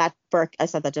argue that Burke... I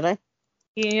said that, did I?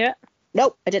 Yeah.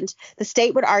 Nope, I didn't. The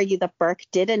state would argue that Burke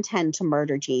did intend to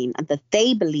murder Jean and that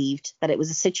they believed that it was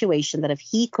a situation that if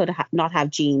he could not have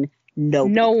Jean, no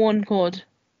one could.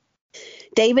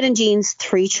 David and Jean's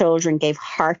 3 children gave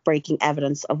heartbreaking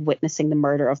evidence of witnessing the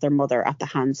murder of their mother at the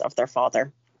hands of their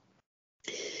father.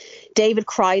 David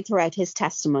cried throughout his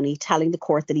testimony, telling the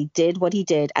court that he did what he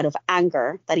did out of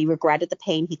anger, that he regretted the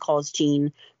pain he caused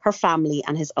Jean, her family,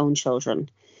 and his own children.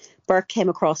 Burke came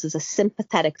across as a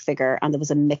sympathetic figure, and there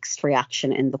was a mixed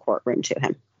reaction in the courtroom to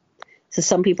him. So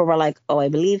some people were like, oh, I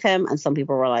believe him, and some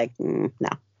people were like, no. Do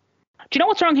you know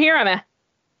what's wrong here, Emma?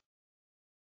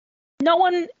 No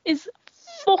one is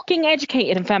fucking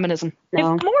educated in feminism.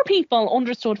 No. If more people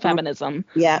understood feminism,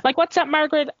 like what's that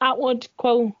Margaret Atwood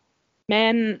quote?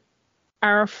 Men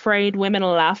are afraid women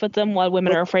will laugh at them, while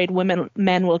women are afraid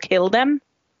men will kill them.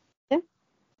 Yeah.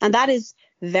 And that is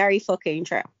very fucking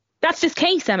true. That's this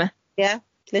case, Emma. Yeah,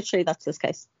 literally that's this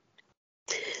case.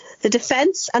 The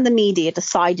defence and the media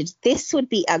decided this would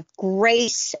be a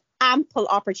great, ample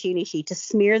opportunity to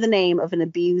smear the name of an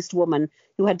abused woman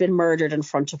who had been murdered in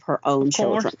front of her own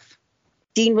children.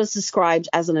 Jean was described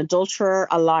as an adulterer,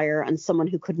 a liar, and someone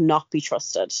who could not be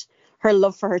trusted. Her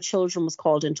love for her children was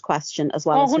called into question, as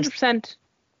well as 100%.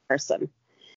 Person.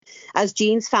 As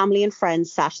Jean's family and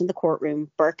friends sat in the courtroom,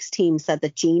 Burke's team said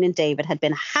that Jean and David had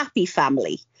been a happy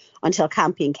family until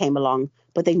Campion came along,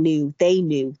 but they knew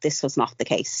this was not the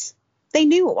case. They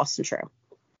knew it wasn't true.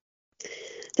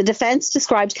 The defence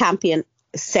described Campion,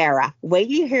 Sarah. Wait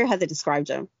till you hear how they described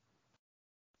him.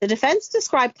 The defence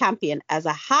described Campion as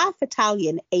a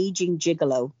half-Italian aging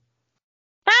gigolo.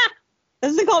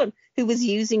 As they call him, who was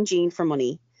using Jean for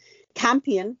money.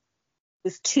 Campion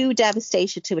was too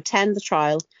devastated to attend the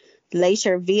trial,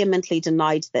 later vehemently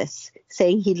denied this,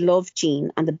 saying he loved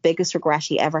Jean and the biggest regret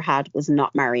he ever had was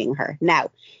not marrying her.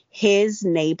 Now, his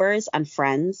neighbours and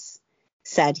friends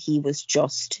said he was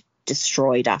just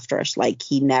destroyed after it. Like,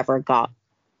 he never got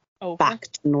back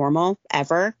to normal,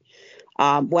 ever.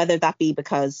 Whether that be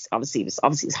because obviously he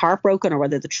was heartbroken, or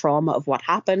whether the trauma of what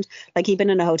happened. Like, he'd been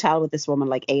in a hotel with this woman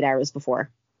like 8 hours before.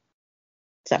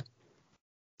 So,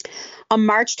 on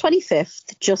March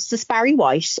 25th, Justice Barry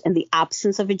White, in the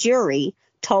absence of a jury,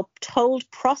 told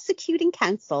prosecuting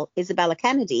counsel Isabella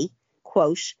Kennedy,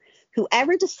 quote,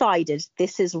 whoever decided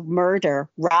this is murder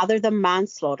rather than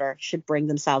manslaughter should bring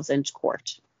themselves into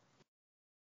court.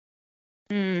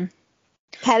 Kennedy,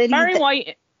 Barry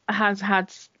White has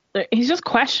had... He's just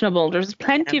questionable. There's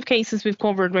plenty of cases we've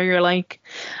covered where you're like...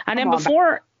 And then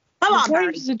before he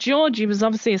was a judge, he was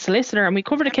obviously a solicitor. And we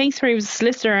covered a case where he was a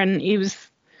solicitor and he was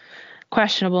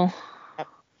questionable.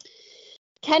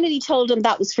 Kennedy told him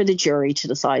that was for the jury to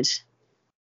decide.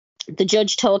 The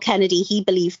judge told Kennedy he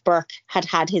believed Burke had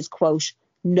had his, quote,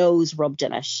 nose rubbed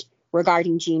in it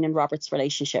regarding Jean and Robert's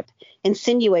relationship,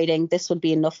 insinuating this would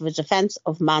be enough of a defence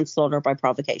of manslaughter by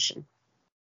provocation.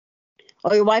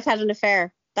 Oh, your wife had an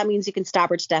affair. That means you can stab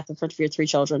her to death in front of your 3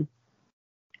 children.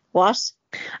 What?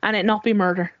 And it not be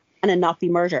murder. And it not be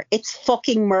murder. It's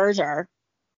fucking murder.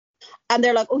 And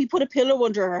they're like, oh, he put a pillow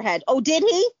under her head. Oh, did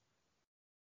he?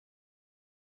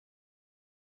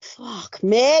 Fuck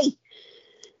me.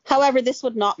 However, this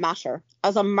would not matter,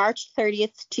 as on March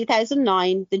 30th,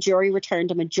 2009, the jury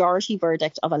returned a majority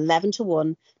verdict of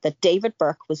 11-1 that David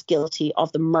Burke was guilty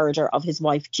of the murder of his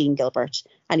wife, Jean Gilbert,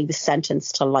 and he was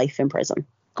sentenced to life in prison.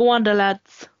 Go on, the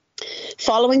lads.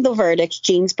 Following the verdict,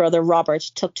 Jean's brother Robert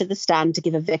took to the stand to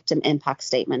give a victim impact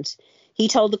statement. He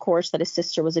told the court that his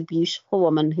sister was a beautiful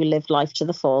woman who lived life to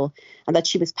the full, and that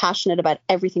she was passionate about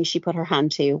everything she put her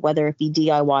hand to, whether it be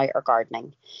DIY or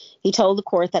gardening. He told the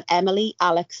court that Emily,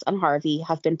 Alex and Harvey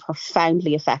have been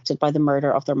profoundly affected by the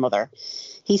murder of their mother.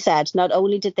 He said not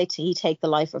only did he take the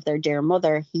life of their dear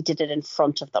mother, he did it in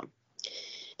front of them.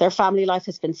 Their family life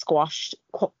has been squashed,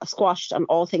 and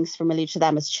all things familiar to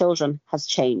them as children has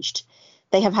changed.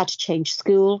 They have had to change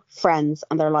school, friends,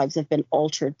 and their lives have been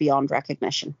altered beyond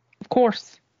recognition. Of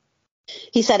course.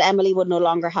 He said Emily would no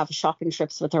longer have shopping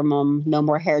trips with her mum, no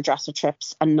more hairdresser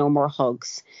trips, and no more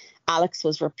hugs. Alex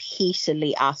was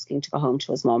repeatedly asking to go home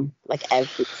to his mum, like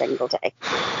every single day.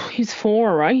 He's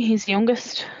 4, right? He's the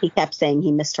youngest. He kept saying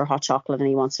he missed her hot chocolate and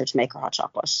he wants her to make her hot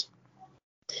chocolate.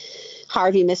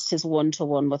 Harvey missed his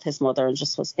one-to-one with his mother and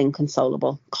just was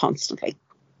inconsolable constantly.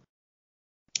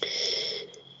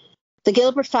 The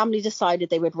Gilbert family decided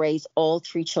they would raise all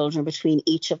 3 children between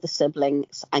each of the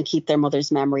siblings and keep their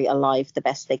mother's memory alive the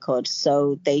best they could.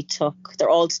 So they're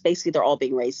all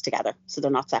being raised together. So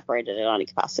they're not separated in any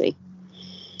capacity.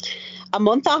 A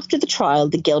month after the trial,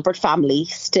 the Gilbert family,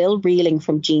 still reeling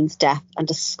from Jean's death and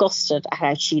disgusted at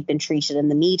how she'd been treated in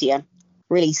the media,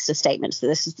 released a statement. So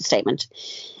this is the statement.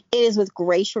 It is with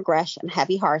great regret and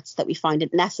heavy hearts that we find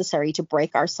it necessary to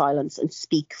break our silence and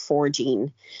speak for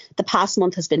Jean. The past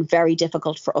month has been very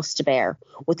difficult for us to bear.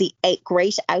 With the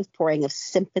great outpouring of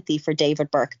sympathy for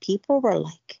David Burke, people were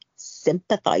like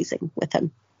sympathizing with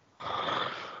him.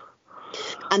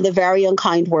 And the very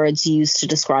unkind words used to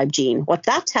describe Jean. What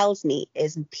that tells me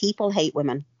is people hate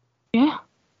women. Yeah.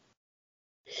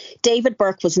 David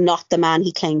Burke was not the man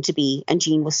he claimed to be, and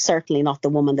Jean was certainly not the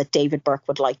woman that David Burke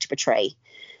would like to portray.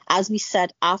 As we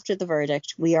said after the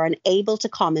verdict, we are unable to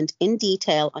comment in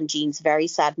detail on Jean's very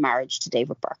sad marriage to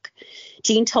David Burke.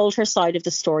 Jean told her side of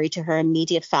the story to her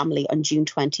immediate family on June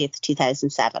 20th,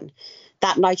 2007.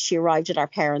 That night she arrived at our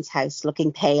parents' house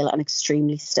looking pale and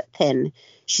extremely thin.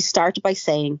 She started by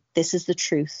saying, "This is the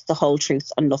truth, the whole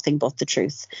truth, and nothing but the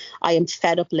truth. I am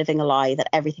fed up living a lie that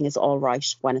everything is all right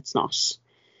when it's not."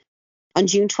 On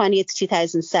June 20th,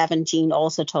 2007, Jean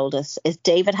also told us, "If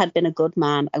David had been a good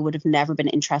man, I would have never been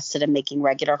interested in making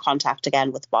regular contact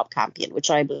again with Bob Campion,"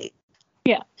 which I believe.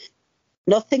 Yeah.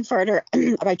 Nothing further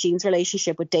about Jean's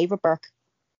relationship with David Burke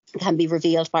can be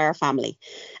revealed by our family,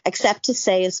 except to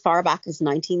say as far back as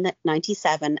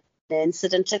 1997, an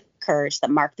incident occurred that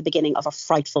marked the beginning of a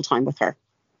frightful time with her.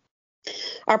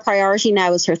 Our priority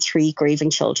now is her 3 grieving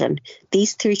children.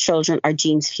 These 3 children are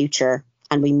Jean's future,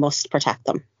 and we must protect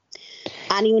them.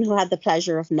 Anyone who had the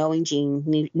pleasure of knowing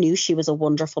Jean knew she was a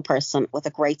wonderful person with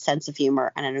a great sense of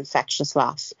humour and an infectious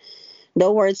laugh.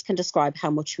 No words can describe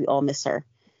how much we all miss her.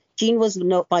 Jean was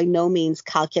by no means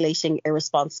calculating,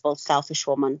 irresponsible, selfish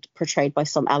woman portrayed by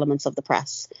some elements of the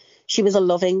press. She was a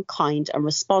loving, kind and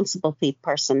responsible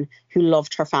person who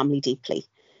loved her family deeply.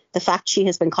 The fact she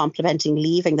has been complimenting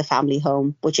leaving the family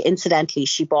home, which incidentally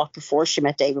she bought before she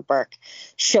met David Burke,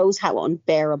 shows how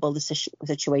unbearable the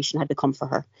situation had become for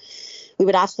her. We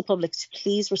would ask the public to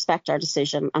please respect our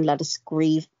decision and let us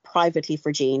grieve privately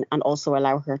for Jean and also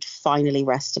allow her to finally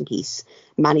rest in peace.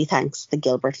 Many thanks, the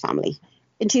Gilbert family.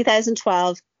 In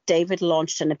 2012, David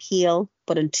launched an appeal,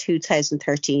 but in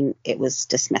 2013, it was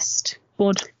dismissed.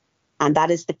 Good. And that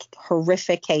is the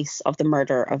horrific case of the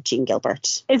murder of Jean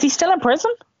Gilbert. Is he still in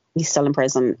prison? He's still in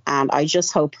prison. And I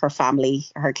just hope her family,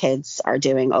 her kids are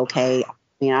doing okay. I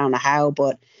mean, I don't know how,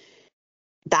 but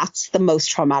that's the most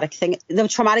traumatic thing. The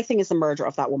traumatic thing is the murder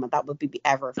of that woman. That would be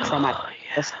ever traumatic.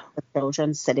 Just for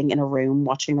children sitting in a room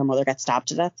watching their mother get stabbed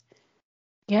to death.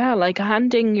 Yeah, like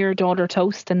handing your daughter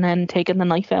toast and then taking the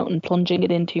knife out and plunging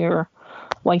it into your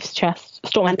wife's stomach.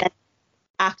 And then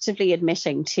actively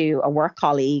admitting to a work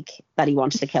colleague that he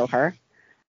wanted to kill her.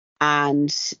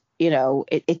 And, you know,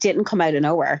 it didn't come out of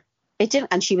nowhere. It didn't.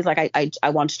 And she was like, I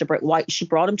wanted to bring, why she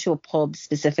brought him to a pub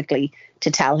specifically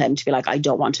to tell him to be like, I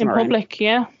don't want him in around. public.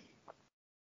 Yeah.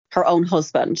 Her own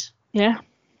husband. Yeah.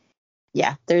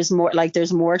 Yeah. There's more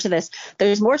to this.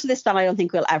 There's more to this than I don't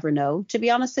think we'll ever know, to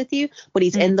be honest with you. But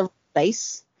he's in the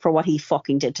place for what he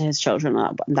fucking did to his children.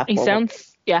 He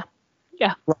sounds, yeah.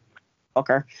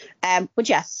 Fucker. But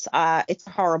yes, it's a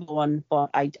horrible one,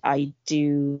 but I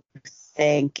do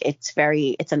think it's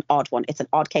an odd one. It's an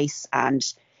odd case, and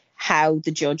how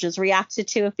the judges reacted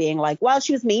to it, being like, well,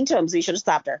 she was mean to him, so he should have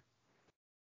stabbed her.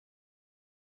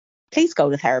 Please go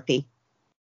to therapy.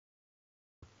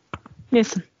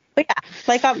 Listen. But yeah,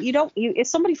 like if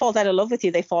somebody falls out of love with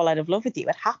you, they fall out of love with you.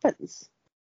 It happens.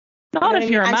 Not if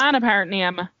you're a man, apparently,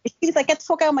 Emma. He was like, get the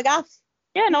fuck out of my gaff.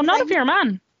 Yeah, no, not if you're a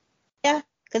man. Yeah,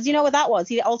 because you know what that was?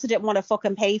 He also didn't want to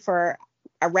fucking pay for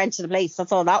a rent to the place.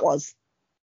 That's all that was.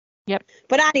 Yep.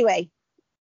 But anyway,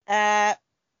 that's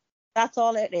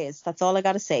all it is. That's all I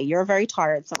got to say. You're very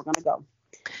tired, so we're going to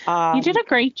go. You did a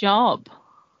great job.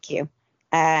 Thank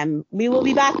you. We will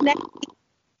be back next week.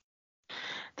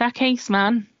 That case,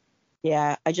 man.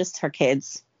 Yeah, her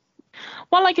kids.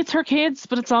 Well, like, it's her kids,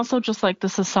 but it's also just like the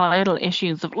societal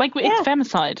issues of, like, it's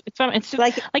femicide. It's just,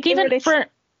 like even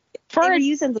for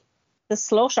using the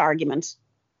slut argument.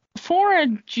 For a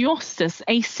justice,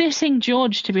 a sitting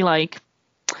judge to be like,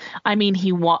 I mean,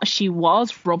 she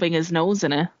was rubbing his nose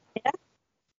in it. Yeah.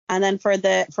 And then for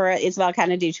Isabel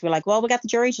Kennedy to be like, well, we'll get the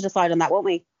jury to decide on that, won't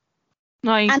we?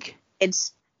 Like,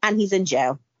 and he's in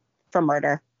jail for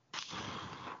murder.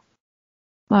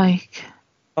 Like,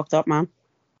 fucked up, man.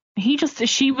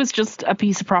 She was just a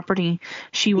piece of property.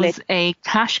 She was a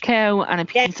cash cow and a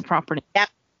piece of property. Yeah.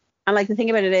 And like the thing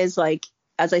about it is, like,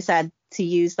 as I said, to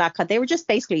use that. They were just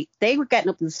basically, they were getting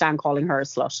up in the stand calling her a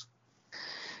slut.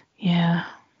 Yeah.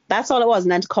 That's all it was.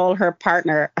 And then to call her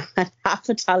partner a half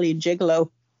Italian gigolo.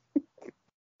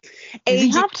 Is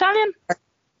he half Italian?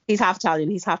 He's half Italian.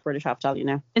 He's half British, half Italian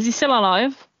now. Is he still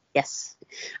alive? Yes.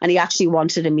 And he actually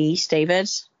wanted to meet David.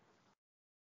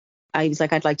 I was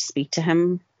like, I'd like to speak to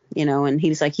him, you know, and he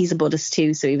was like, he's a Buddhist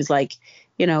too. So he was like,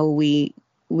 you know, we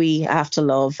have to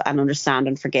love and understand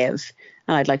and forgive.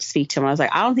 And I'd like to speak to him. And I was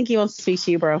like, I don't think he wants to speak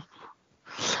to you, bro.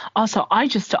 Also, I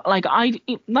just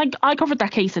I covered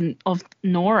that case of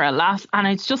Nora last, and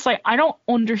it's just like I don't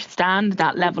understand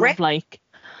that level of like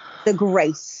the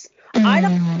grace. I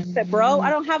don't have it, bro.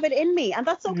 I don't have it in me, and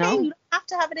that's okay. No. You don't have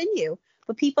to have it in you.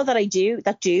 But people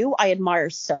that do, I admire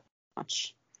so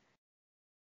much.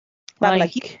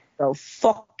 Like you go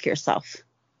fuck yourself.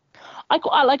 I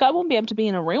won't be able to be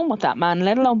in a room with that man,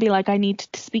 let alone be like I need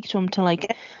to speak to him to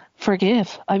like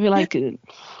forgive. I'd be like,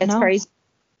 it's crazy.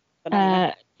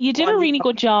 You did a really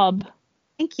good job.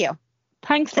 Thank you.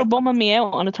 Thanks for bumming me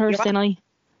out on a Thursday night.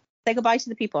 Say goodbye to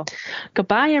the people.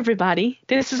 Goodbye, everybody.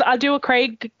 I'll do a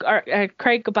Craig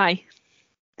goodbye.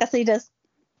 That's what he does.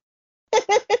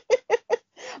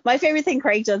 My favorite thing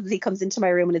Craig does is he comes into my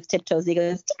room and it's tiptoes. He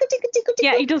goes tickle tickle tickle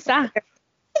tickle. Yeah, he does that.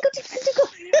 Tickle tickle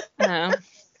tickle.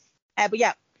 But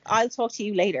yeah, I'll talk to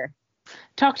you later.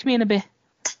 Talk to me in a bit.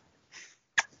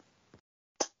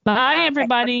 Bye,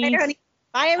 everybody. Later, honey.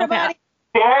 Bye, everybody.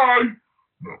 Okay. Bye.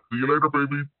 See you later,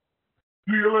 baby.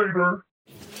 See you later.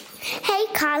 Hey,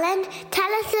 Colin,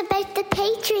 tell us about the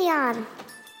Patreon.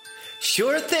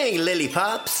 Sure thing, Lily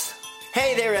Pops.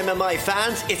 Hey there, MMI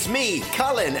fans, it's me,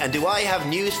 Colin, and do I have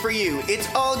news for you? It's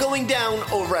all going down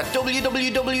over at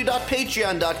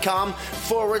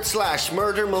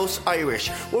www.patreon.com/MurderMostIrish,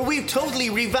 where we've totally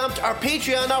revamped our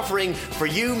Patreon offering for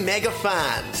you mega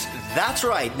fans. That's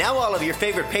right, now all of your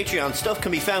favorite Patreon stuff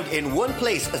can be found in one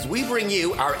place as we bring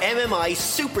you our MMI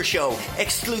Super Show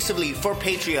exclusively for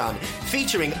Patreon,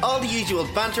 featuring all the usual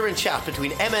banter and chat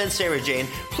between Emma and Sarah Jane,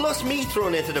 plus me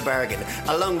thrown into the bargain,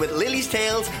 along with Lily's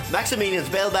Tales, Maximilian's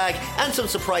Bell Bag, and some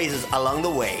surprises along the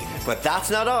way. But that's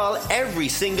not all. Every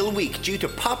single week, due to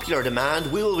popular demand,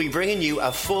 we will be bringing you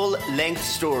a full-length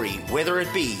story, whether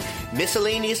it be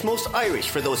Miscellaneous Most Irish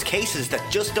for those cases that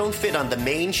just don't fit on the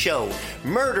main show,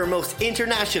 Murder Most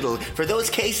International for those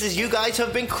cases you guys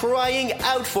have been crying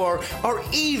out for, or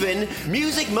even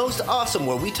Music Most Awesome,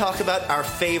 where we talk about our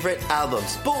favourite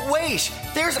albums. But wait,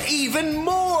 there's even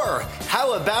more!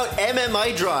 How about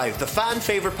MMI Drive, the fan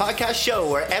favourite podcast show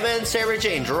where Emma and Sarah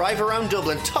Jane drive around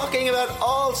Dublin talking about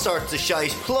all sorts of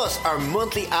shite, plus our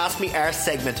monthly Ask Me Arse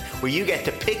segment where you get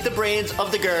to pick the brains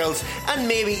of the girls and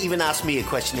maybe even ask me a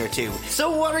question or two.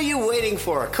 So what are you waiting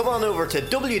for? Come on over to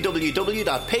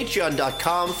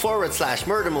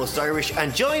www.patreon.com/MurderMostIrish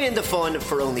and join in the fun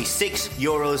for only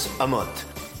 €6 a month.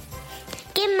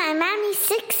 Give my mommy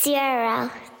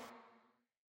 €6.